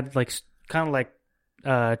mom had like kind of like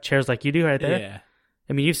chairs like you do right there. Yeah.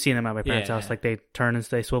 I mean, you've seen them at my parents' house, like they turn and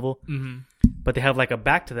they swivel, but they have like a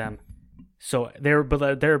back to them, so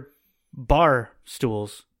they're bar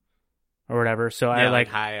stools or whatever. So I like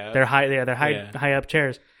high up. They're high up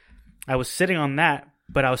chairs. I was sitting on that,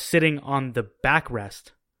 but I was sitting on the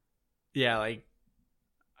backrest. Yeah, like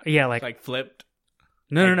flipped.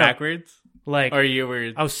 No, backwards. Like, or you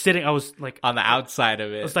were. I was sitting. I was like on the outside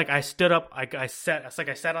of it. It was like I stood up. I sat. It's like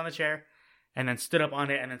I sat on the chair, and then stood up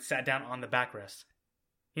on it, and then sat down on the backrest.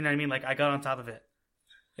 You know what I mean? Like I got on top of it.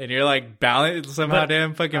 And you're like balanced somehow,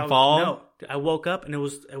 didn't fucking fall. No, I woke up and it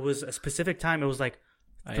was a specific time. It was like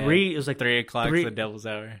 3. Yeah. It was like 3 o'clock. The devil's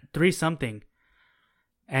hour. 3 something,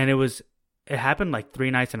 and it happened like 3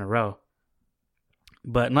 nights in a row.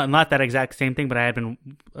 But not that exact same thing. But I had been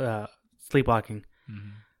sleepwalking.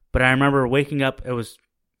 Mm-hmm. But I remember waking up. It was,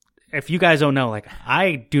 if you guys don't know, like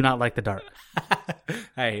I do not like the dark.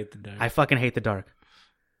 I hate the dark. I fucking hate the dark.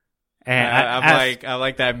 And I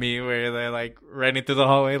like that meme where they're like running through the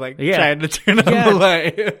hallway, like trying to turn on the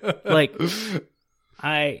light. Like,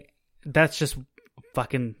 that's just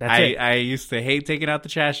fucking. That's it. I used to hate taking out the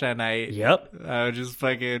trash at night. Yep. I would just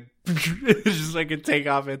fucking take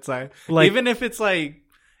off inside. Like, even if it's like,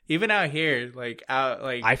 even out here, like out,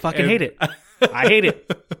 like I fucking hate it. I hate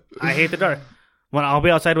it. I hate the dark. When I'll be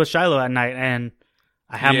outside with Shiloh at night and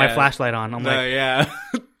I have my flashlight on, I'm like, yeah.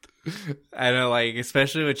 I know, like,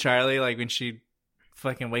 especially with Charlie, like, when she'd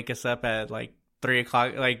fucking wake us up at, like, 3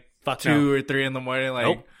 o'clock, like, 2 or 3 in the morning,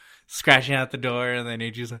 like, scratching out the door, and then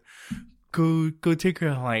he'd just, like, go take her.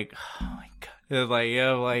 I'm like, oh, my God. It was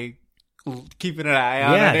like, like, keeping an eye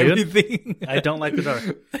out on everything. I don't like the dark.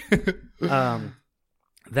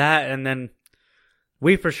 That, and then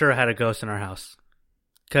we for sure had a ghost in our house.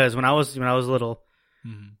 Because when I was little,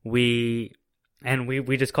 we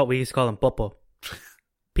used to call him Popo.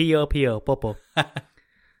 P-O-P-O, Popo.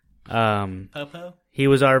 Popo? He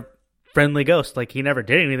was our friendly ghost. Like, he never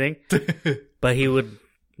did anything, but he would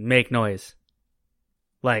make noise.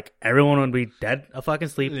 Like, everyone would be dead of fucking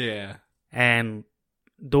sleep. Yeah. And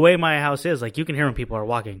the way my house is, like, you can hear when people are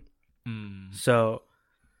walking. So...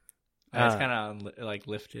 it's kind of, like,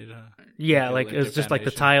 lifted, huh? Yeah, like, it was just, like,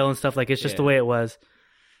 the tile and stuff. Like, it's just the way it was.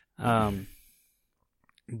 But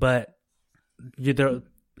it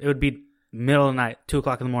would be middle of the night, 2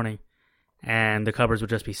 o'clock in the morning, and the cupboards would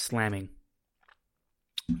just be slamming.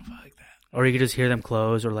 Fuck that. Or you could just hear them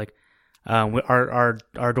close, or like our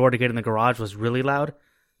door to get in the garage was really loud.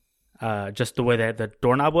 Just the way that the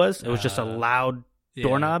doorknob was, it was just a loud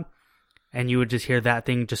doorknob, and you would just hear that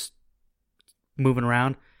thing just moving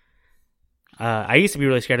around. I used to be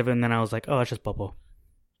really scared of it, and then I was like, oh, it's just Popo.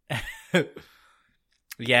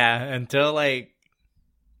 Yeah, until like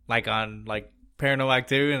on like Paranormal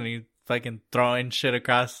Activity, and you fucking throwing shit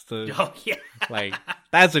across the like,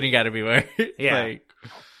 that's when you gotta be worried. Yeah. Like,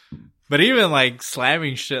 but even like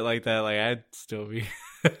slamming shit like that, like, I'd still be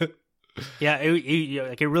yeah,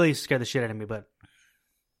 it really scared the shit out of me, but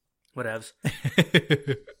whatevs.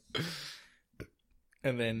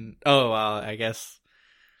 And then I guess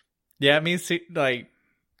I mean, like,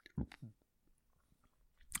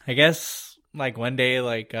 I guess like one day,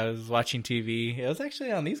 like, I was watching TV. It was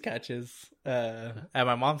actually on these couches at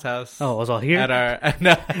my mom's house. Oh, it was all here? At our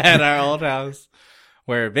old house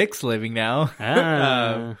where Vic's living now.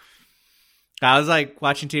 I was like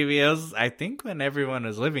watching TV. It was, I think, when everyone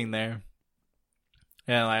was living there.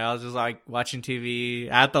 And like, I was just like watching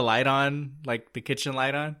TV. I had the light on, like the kitchen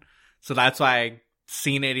light on. So that's why I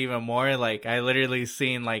seen it even more. Like I literally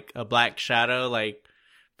seen like a black shadow like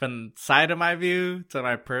from the side of my view to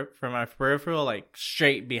my from my peripheral, like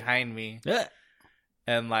straight behind me. Yeah.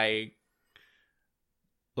 And like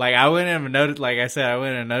I wouldn't have noticed. Like I said, I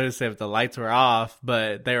wouldn't have noticed if the lights were off,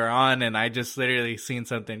 but they were on, and I just literally seen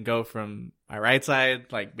something go from my right side,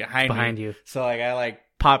 like behind you. So like I like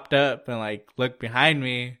popped up and like looked behind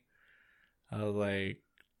me. I was like,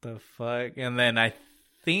 "The fuck!" And then I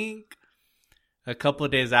think a couple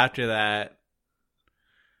of days after that,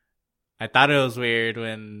 I thought it was weird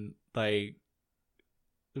when like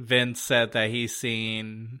Vince said that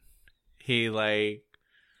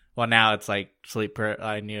well, now it's like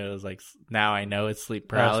I knew it was like, now I know it's sleep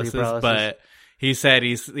paralysis, but he said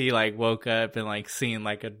he like woke up and like seen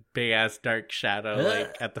like a big ass dark shadow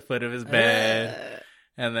like at the foot of his bed.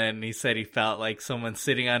 And then he said he felt like someone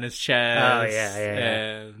sitting on his chest. Oh, yeah.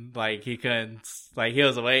 And like he couldn't, like he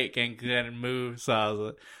was awake and couldn't move. So I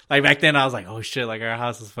was like, back then I was like, oh shit, like our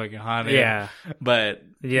house is fucking haunted. Yeah. But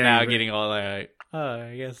Yeah, now getting all like, oh,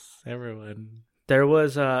 I guess everyone. There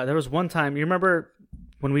was one time, you remember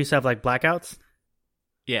when we used to have like blackouts?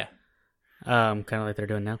 Yeah. Kind of like they're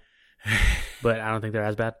doing now. But I don't think they're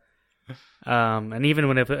as bad. And even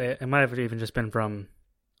when it might have even just been from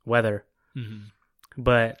weather. Mm-hmm.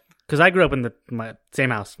 But because I grew up in my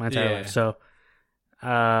same house my entire life, so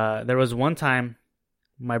there was one time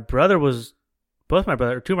two of my brothers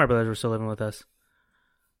were still living with us.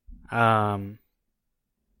 It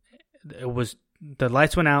was the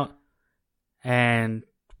lights went out, and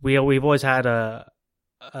we've always had a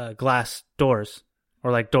glass doors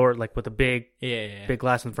or like door like with a big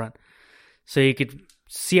glass in front, so you could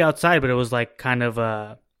see outside, but it was like kind of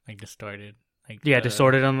like distorted,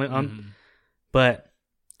 distorted on mm-hmm. But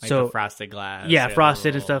like so the frosted glass,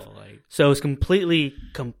 frosted and stuff. Like, so it was completely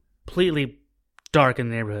dark in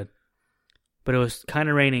the neighborhood, but it was kind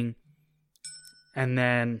of raining, and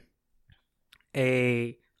then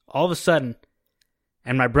all of a sudden,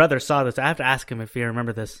 and my brother saw this. I have to ask him if he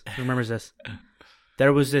remembers this.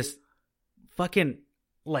 There was this fucking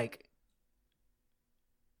like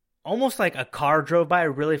almost like a car drove by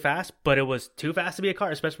really fast, but it was too fast to be a car,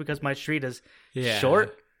 especially because my street is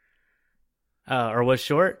short. Or was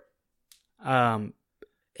short.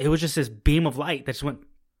 It was just this beam of light that just went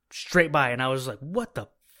straight by, and I was like, "What the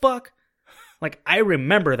fuck?" Like I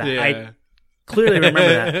remember that. Yeah. I clearly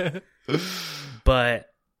remember that,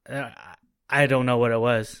 but I don't know what it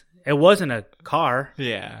was. It wasn't a car.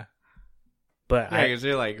 Yeah, but because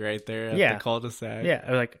you're like right there at the cul-de-sac.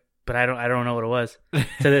 Yeah, like, but I don't know what it was. To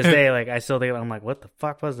this day, like I still think I'm like, "What the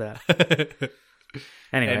fuck was that?"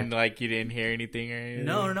 Anyway, and like you didn't hear anything or anything?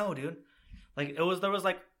 No, dude. Like there was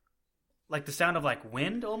like the sound of like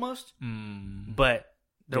wind almost, but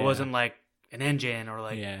there wasn't like an engine or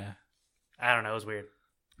like I don't know. It was weird.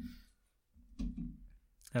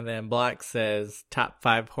 And then Block says top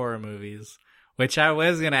 5 horror movies, which I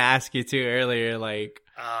was gonna ask you to earlier. Like,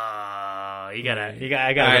 I gotta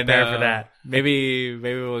prepare for that. Maybe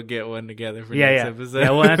we'll get one together for next episode. Yeah,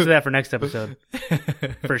 we'll answer that for next episode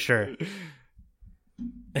for sure.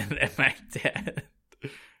 And then my dad.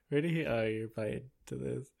 You're playing to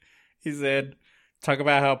this. He said, talk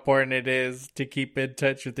about how important it is to keep in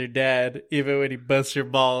touch with your dad, even when he busts your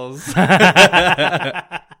balls.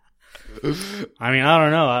 I mean, I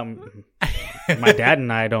don't know. My dad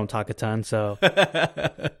and I don't talk a ton, so.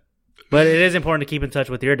 But it is important to keep in touch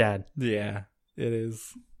with your dad. Yeah, it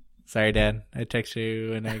is. Sorry, Dad. I text you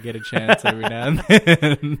when I get a chance every now and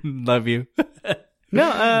then. Love you.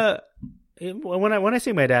 No, when I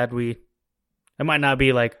see my dad, it might not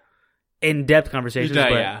be like in-depth conversations,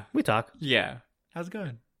 but we talk. Yeah. How's it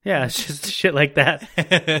going? Yeah, it's just shit like that.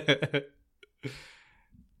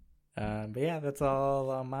 But yeah, that's all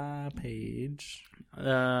on my page.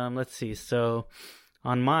 Let's see. So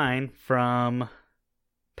on mine, from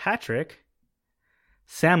Patrick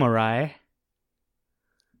Samurai,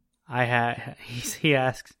 he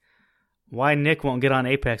asks why Nick won't get on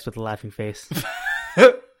Apex with a laughing face.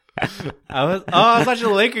 I was watching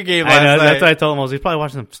the Laker game last I know, night. that's what I told him. He's probably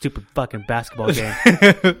watching some stupid fucking basketball game.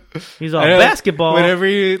 He's all basketball. Whenever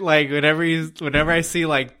I see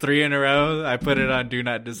like 3 in a row, I put it on Do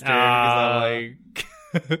Not Disturb because I'm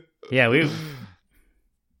like, yeah,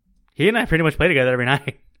 he and I pretty much play together every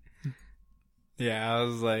night. Yeah, I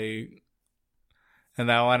was like,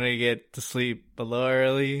 and I wanted to get to sleep a little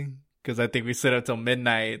early because I think we sit up till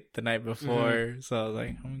midnight the night before. Mm-hmm. So I was like,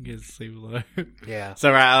 I'm going to get to sleep a little. Yeah.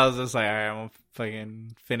 So I was just like, all right, I'm going to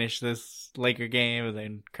fucking finish this Laker game and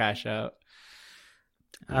then crash out.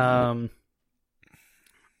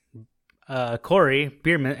 Corey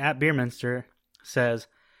at Beerminster says,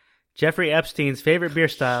 Jeffrey Epstein's favorite beer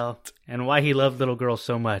style and why he loved little girls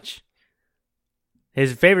so much.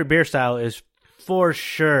 His favorite beer style is for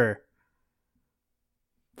sure.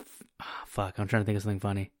 Fuck, I'm trying to think of something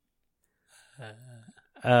funny.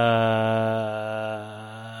 A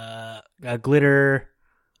glitter.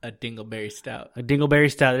 A Dingleberry Stout. A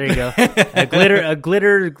Dingleberry Stout. There you go. a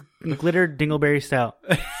glitter Dingleberry Stout.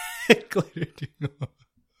 Glitter Dingle.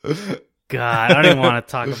 God, I don't even want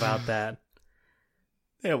to talk about that.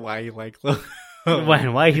 Yeah, why you like little...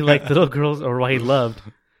 Why he liked little girls or why he loved.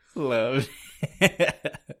 Loved.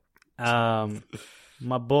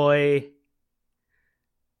 My boy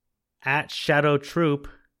at Shadow Troop,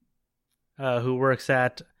 who works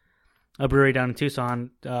at a brewery down in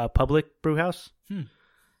Tucson, Public Brew House.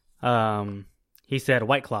 He said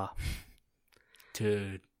White Claw.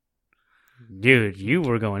 Dude, you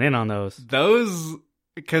were going in on those. Those,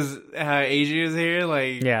 because Asia is here,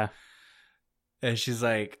 like, yeah. And she's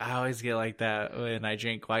like, I always get like that when I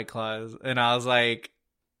drink White Claws. And I was like,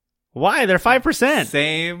 why? They're 5%.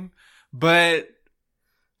 Same. But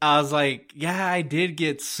I was like, yeah, I did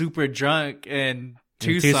get super drunk in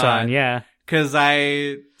Tucson. Yeah. Because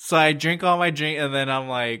I drink all my drink and then I'm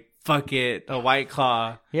like, fuck it, a White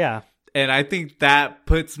Claw. Yeah. And I think that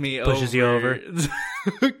pushes you over.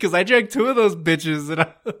 Because I drank 2 of those bitches and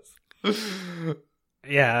I was...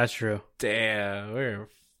 Yeah, that's true. Damn, we're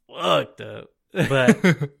fucked up. But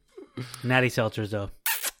Natty Seltzers, though.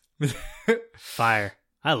 Fire.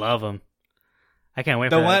 I love them. I can't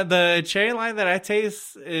wait for that. The cherry lime that I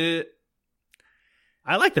taste, I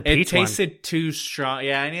like the peach one. It tasted too strong.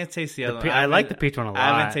 Yeah, I need to taste the other one. I like the peach one a lot.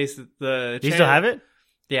 I haven't tasted the Do you still have it?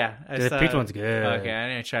 Yeah. The peach one's good. Okay,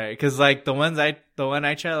 I need to try it. Because, like, the one I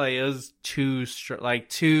tried, like, it was too,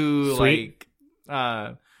 too, sweet?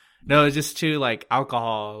 like, no, it's just too, like,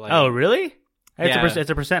 alcohol. Like, oh, really? Yeah. It's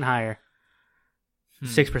a percent higher.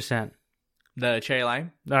 6%. The cherry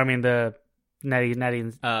lime? I mean, the Natty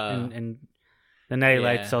and the Natty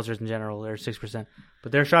Light Yeah. seltzers in general are 6%.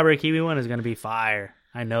 But their strawberry kiwi one is going to be fire.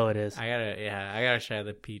 I know it is. I gotta try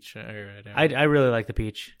the peach. I really like the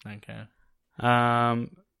peach. Okay. At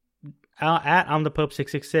I'm the Pope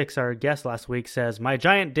 666, our guest last week says, "My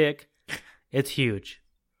giant dick, it's huge."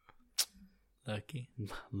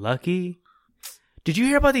 Lucky. Did you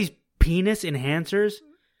hear about these penis enhancers?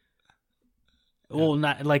 Well,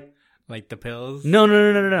 not like the pills. No.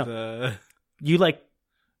 You like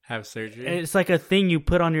have surgery. It's like a thing you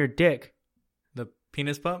put on your dick. The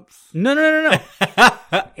penis pumps. No.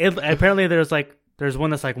 Apparently, there's one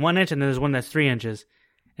that's like 1 inch, and then there's one that's 3 inches,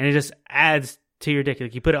 and it just adds to your dick.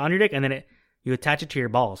 Like you put it on your dick, and then you attach it to your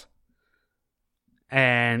balls,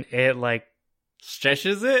 and it like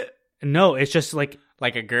stretches it. No, it's just like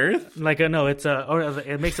a girth.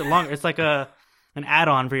 It makes it longer. It's like an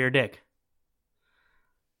add-on for your dick.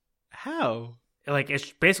 How? Like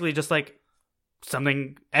it's basically just like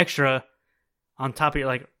something extra on top of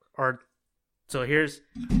your so here's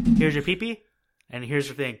your pee-pee, and here's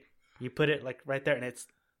the thing. You put it like right there, and it's.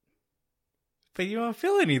 But you won't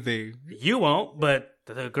feel anything. You won't, but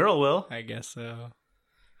the girl will. I guess so.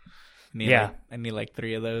 I need like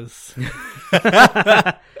 3 of those.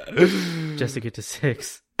 Just to get to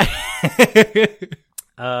 6.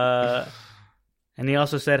 And he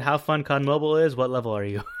also said, "How fun COD Mobile is? What level are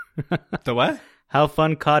you?" The what? How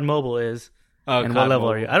fun COD Mobile is, and what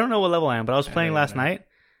level are you? I don't know what level I am, but I was playing last night,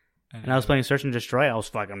 and I was playing Search and Destroy. I was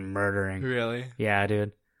fucking murdering. Really? Yeah,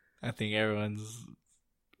 dude. I think everyone's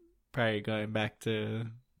probably going back to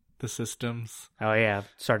the systems. Oh yeah,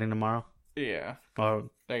 starting tomorrow. Yeah. Or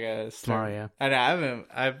I guess tomorrow.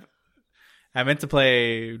 Yeah. I meant to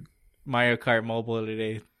play Mario Kart Mobile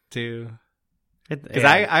today too. Because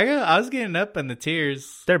I was getting up in the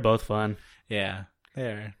tiers. They're both fun. Yeah, they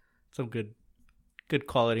are. Some good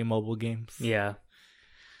quality mobile games. Yeah.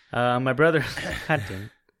 My brother,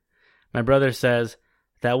 my brother says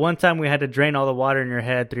that one time we had to drain all the water in your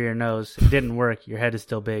head through your nose. It didn't work. Your head is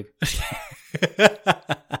still big.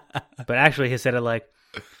 But actually, he said it like,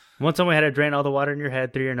 one time we had to drain all the water in your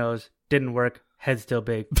head through your nose. Didn't work. Head still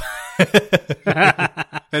big.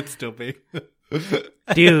 Head's still big.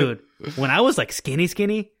 Dude, when I was like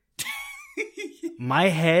skinny, my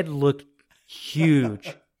head looked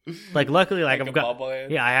huge. Like luckily, like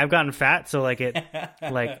I've gotten fat, so like it,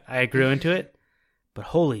 like I grew into it. But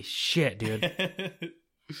holy shit, dude.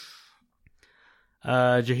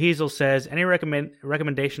 Jahizel says, any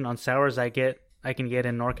recommendation on sours I can get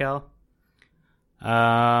in NorCal?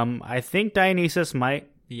 I think Dionysus might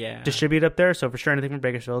distribute up there, so for sure anything from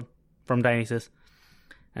Bakersfield from Dionysus.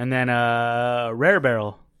 And then Rare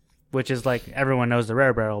Barrel, which is like everyone knows the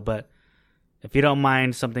Rare Barrel, but if you don't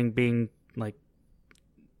mind something being like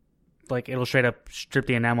like it'll straight up strip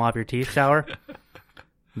the enamel off your teeth sour,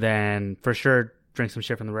 then for sure drink some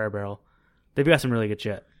shit from the Rare Barrel. They've got some really good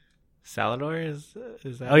shit. Salador is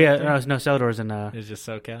that? Oh yeah, no, Salador's in it's just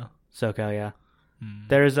SoCal. SoCal, yeah.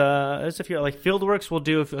 There's a few like Fieldworks will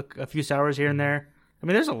do a few sours here and there. I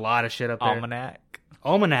mean, there's a lot of shit up there.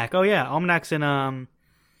 Almanac. Oh yeah, Almanac's in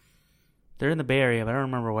they're in the Bay Area, but I don't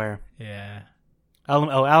remember where. Yeah.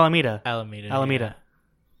 Alameda. Alameda.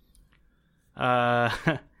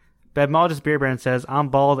 Bedmologist Beer Brand says, "I'm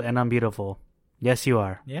bald and I'm beautiful." Yes, you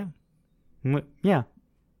are. Yeah. Yeah.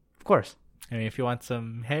 Of course. I mean, if you want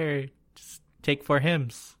some hair, just take 4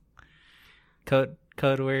 hymns. Code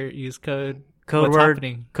word. Use code. Code What's word.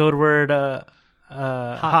 happening? Code word.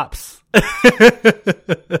 Hops.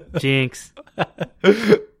 Jinx.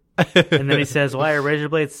 And then he says, "Why are razor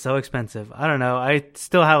blades so expensive?" I don't know. I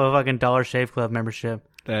still have a fucking Dollar Shave Club membership.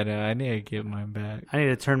 I need to get mine back. I need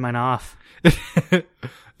to turn mine off.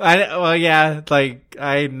 Well, yeah, like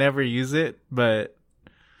I never use it, but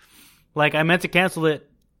like I meant to cancel it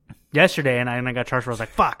yesterday, and I got charged for it. I was like,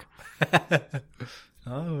 "Fuck."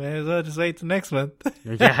 Oh, may as well just wait till next month.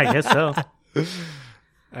 Yeah, I guess so.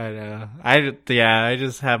 I know. I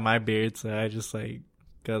just have my beard, so I just like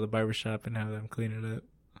go to the barbershop and have them clean it up.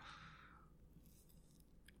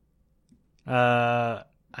 I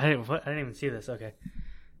didn't even see this. Okay,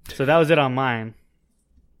 so that was it on mine.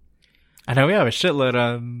 I know we have a shitload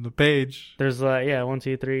on the page. There's 1,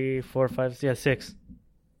 2, 3, 4, 5, 6.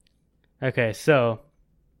 Okay, so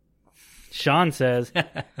Sean says,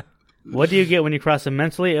 "What do you get when you cross a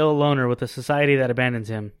mentally ill loner with a society that abandons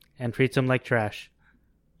him and treats him like trash?"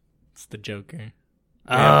 It's the Joker.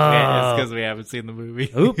 Oh, it's because we haven't seen the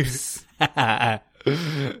movie. Oops.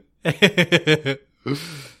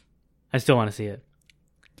 I still want to see it.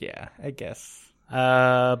 Yeah, I guess.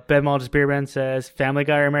 Bedmologist Beer Brand says, "Family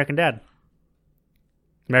Guy or American Dad?"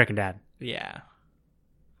 American Dad. Yeah.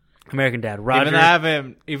 American Dad. Roger.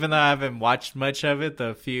 Even though I haven't watched much of it,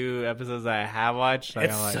 the few episodes I have watched,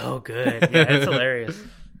 it's so good. Yeah, it's hilarious.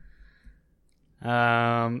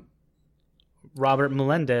 Robert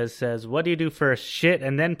Melendez says, "What do you do first? Shit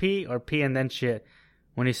and then pee, or pee and then shit?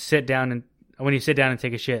 When you sit down and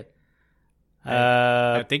take a shit?"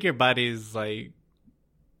 I think your body's like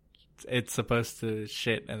it's supposed to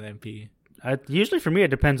shit and then pee. Usually for me, it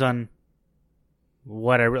depends on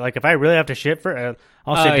what like. If I really have to shit I'll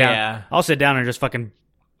sit down. Yeah. I'll sit down and just fucking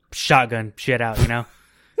shotgun shit out. You know.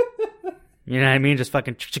 You know what I mean? Just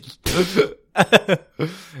fucking.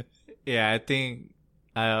 Yeah, I think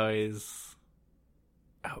I always.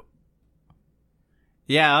 Oh.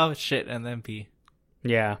 Yeah, I'll shit and then pee.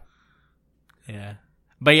 Yeah. Yeah.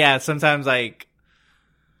 But yeah, sometimes like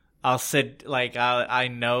I'll sit like I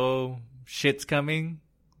know shit's coming,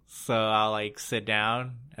 so I'll like sit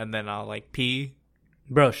down and then I'll like pee.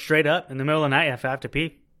 Bro, straight up in the middle of the night, if I have to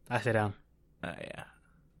pee, I sit down. Yeah.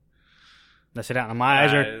 I sit down. And my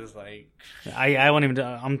eyes are. Is like I won't even.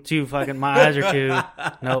 I'm too fucking. My eyes are too.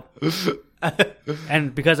 Nope.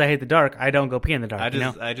 And because I hate the dark, I don't go pee in the dark.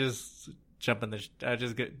 I just jump in I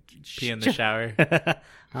just pee in the shower.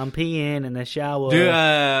 I'm peeing in the shower. Dude,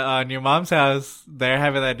 on your mom's house, they're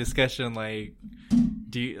having that discussion like,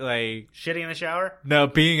 do you like shitting in the shower? No,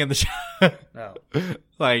 peeing in the shower. No.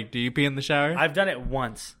 Like, do you pee in the shower? I've done it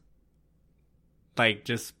once. Like,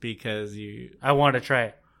 just because I wanted to try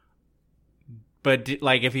it. But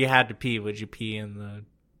like, if you had to pee, would you pee in the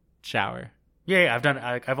shower? Yeah, I've done it.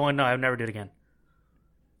 I've never do it again.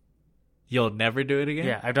 You'll never do it again?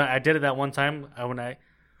 Yeah, I did it that one time when I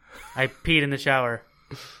peed in the shower.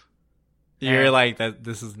 You're like that.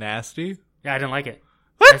 This is nasty. Yeah, I didn't like it.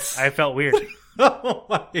 What? I felt weird. Oh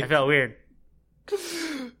my! I felt weird.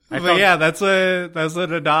 Yeah, that's what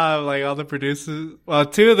Adam, like all the producers. Well,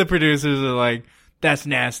 2 of the producers are like, "That's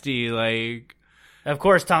nasty." Like, of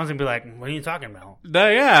course, Tom's gonna be like, "What are you talking about?" No,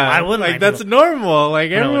 yeah, why wouldn't like I that's normal.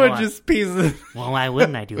 Like everyone just pees. Well, why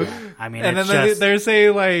wouldn't I do that? I mean, and then they're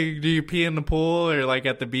saying like, "Do you pee in the pool or like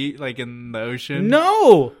at the beach, like in the ocean?"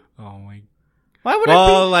 No. Oh my. Why would I?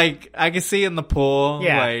 Well, like I can see in the pool.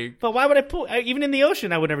 Yeah, like, but why would I pool? Even in the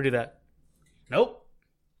ocean, I would never do that. Nope.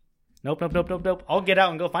 I'll get out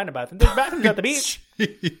and go find a bathroom. There's bathrooms at the beach.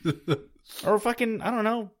 Or fucking, I don't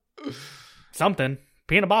know, something.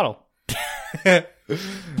 Pee in a bottle. But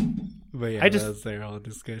yeah, that's their whole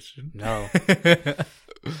discussion. No.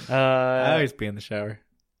 I always pee in the shower.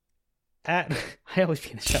 I always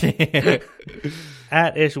pee in the shower.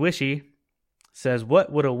 At Ishwishy says,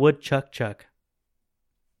 "What would a woodchuck chuck?"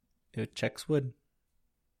 It chucks wood.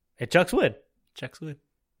 It chucks wood. Chucks wood.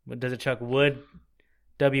 Does it chuck wood?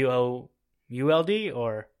 WOULD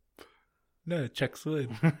or? No, it chucks wood.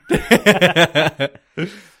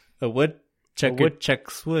 A woodchucker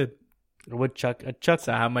chucks wood. A woodchuck. A chuck.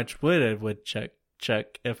 So how much would a woodchuck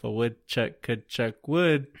chuck if a woodchuck could chuck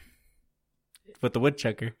wood with a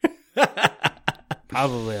woodchucker?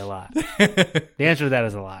 Probably a lot. The answer to that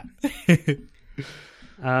is a lot.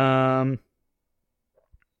 And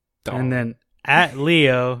then at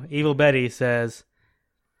Leo, Evil Betty says,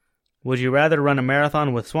 would you rather run a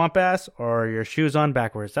marathon with swamp ass or your shoes on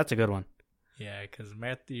backwards? That's a good one. Yeah, because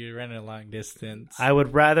you're running a long distance. I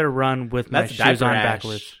would rather run with my shoes on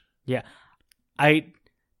backwards. Yeah.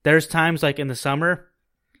 There's times like in the summer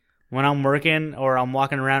when I'm working or I'm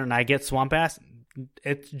walking around and I get swamp ass,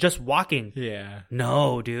 it's just walking. Yeah.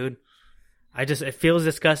 No, dude. It feels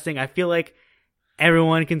disgusting. I feel like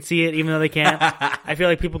everyone can see it even though they can't. I feel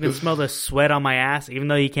like people can smell the sweat on my ass even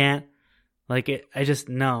though you can't.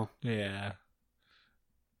 No. Yeah.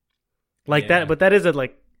 That, but that is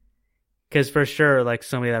because for sure, like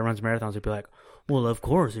somebody that runs marathons would be like, well, of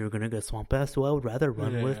course you're going to get swamp ass, so I would rather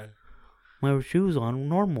run with my shoes on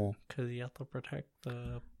normal. Because you have to protect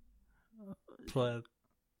the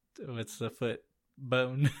what's the foot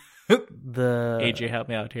bone? AJ, help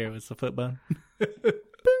me out here. What's the foot bone?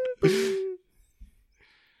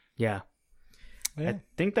 Yeah. I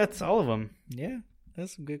think that's all of them. Yeah,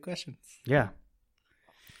 that's some good questions. Yeah.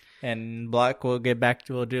 And Block, we'll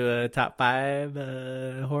do a top 5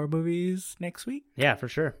 horror movies next week. Yeah, for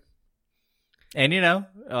sure. And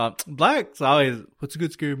Block's always, what's a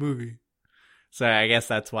good scary movie? So I guess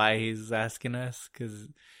that's why he's asking us, because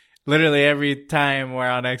literally every time we're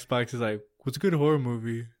on Xbox, he's like, what's a good horror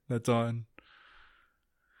movie that's on?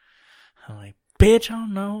 I'm like, bitch, I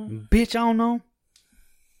don't know.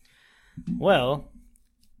 Well,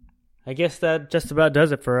 I guess that just about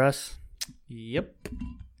does it for us. Yep.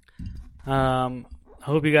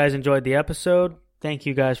 Hope you guys enjoyed the episode. Thank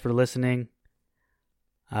you guys for listening.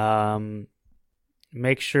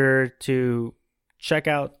 Make sure to check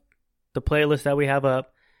out the playlist that we have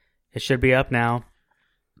up. It should be up now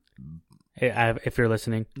if you're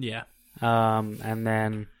listening. Yeah. And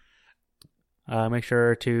then make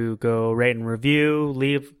sure to go rate and review.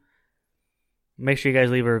 Make sure you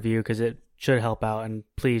guys leave a review because it should help out. And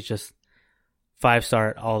please just 5-star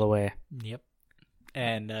it all the way. Yep.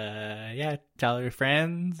 And tell your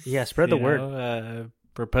friends. Yeah, spread the word.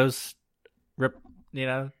 Post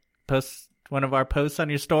one of our posts on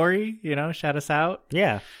your story. Shout us out.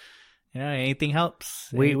 Yeah. Anything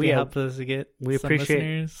helps. We help us to get some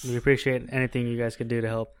listeners. We appreciate anything you guys could do to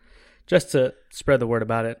help, just to spread the word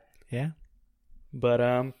about it. Yeah.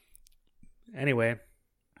 But anyway,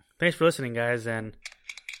 thanks for listening, guys, and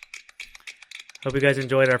hope you guys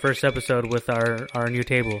enjoyed our first episode with our new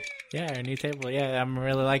table. Yeah, our new table. Yeah, I'm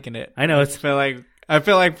really liking it. I know I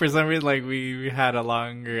feel like for some reason we had a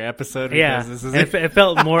longer episode. Yeah, this is it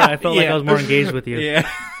felt more. I felt like I was more engaged with you. Yeah.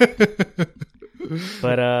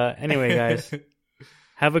 But anyway, guys,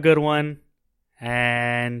 have a good one,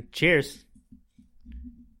 and cheers.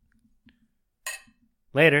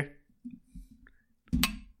 Later.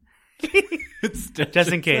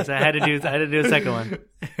 Just in case, I had to do a second one.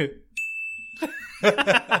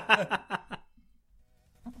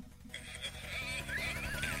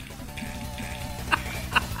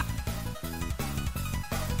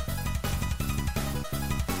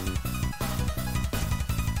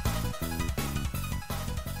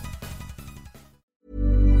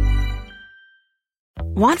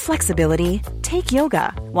 Want flexibility? Take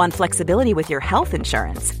yoga. Want flexibility with your health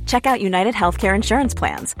insurance? Check out United Healthcare Insurance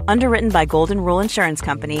Plans. Underwritten by Golden Rule Insurance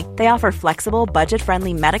Company, they offer flexible,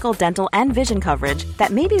 budget-friendly medical, dental, and vision coverage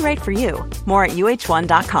that may be right for you. More at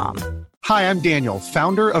uh1.com. Hi, I'm Daniel,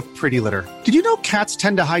 founder of Pretty Litter. Did you know cats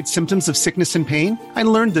tend to hide symptoms of sickness and pain? I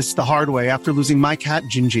learned this the hard way after losing my cat,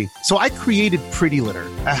 Gingy. So I created Pretty Litter,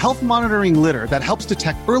 a health monitoring litter that helps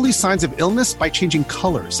detect early signs of illness by changing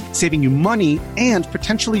colors, saving you money and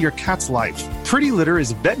potentially your cat's life. Pretty Litter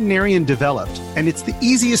is veterinarian developed, and it's the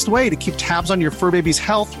easiest way to keep tabs on your fur baby's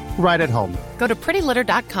health right at home. Go to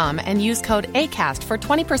prettylitter.com and use code ACAST for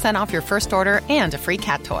 20% off your first order and a free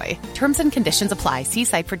cat toy. Terms and conditions apply. See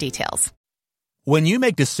site for details. When you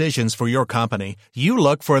make decisions for your company, you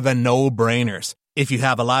look for the no-brainers. If you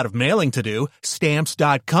have a lot of mailing to do,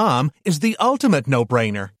 Stamps.com is the ultimate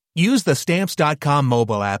no-brainer. Use the Stamps.com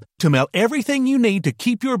mobile app to mail everything you need to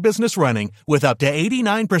keep your business running with up to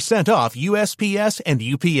 89% off USPS and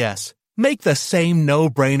UPS. Make the same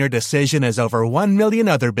no-brainer decision as over 1 million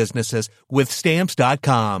other businesses with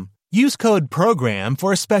Stamps.com. Use code PROGRAM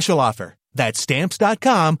for a special offer. That's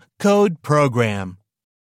Stamps.com, code PROGRAM.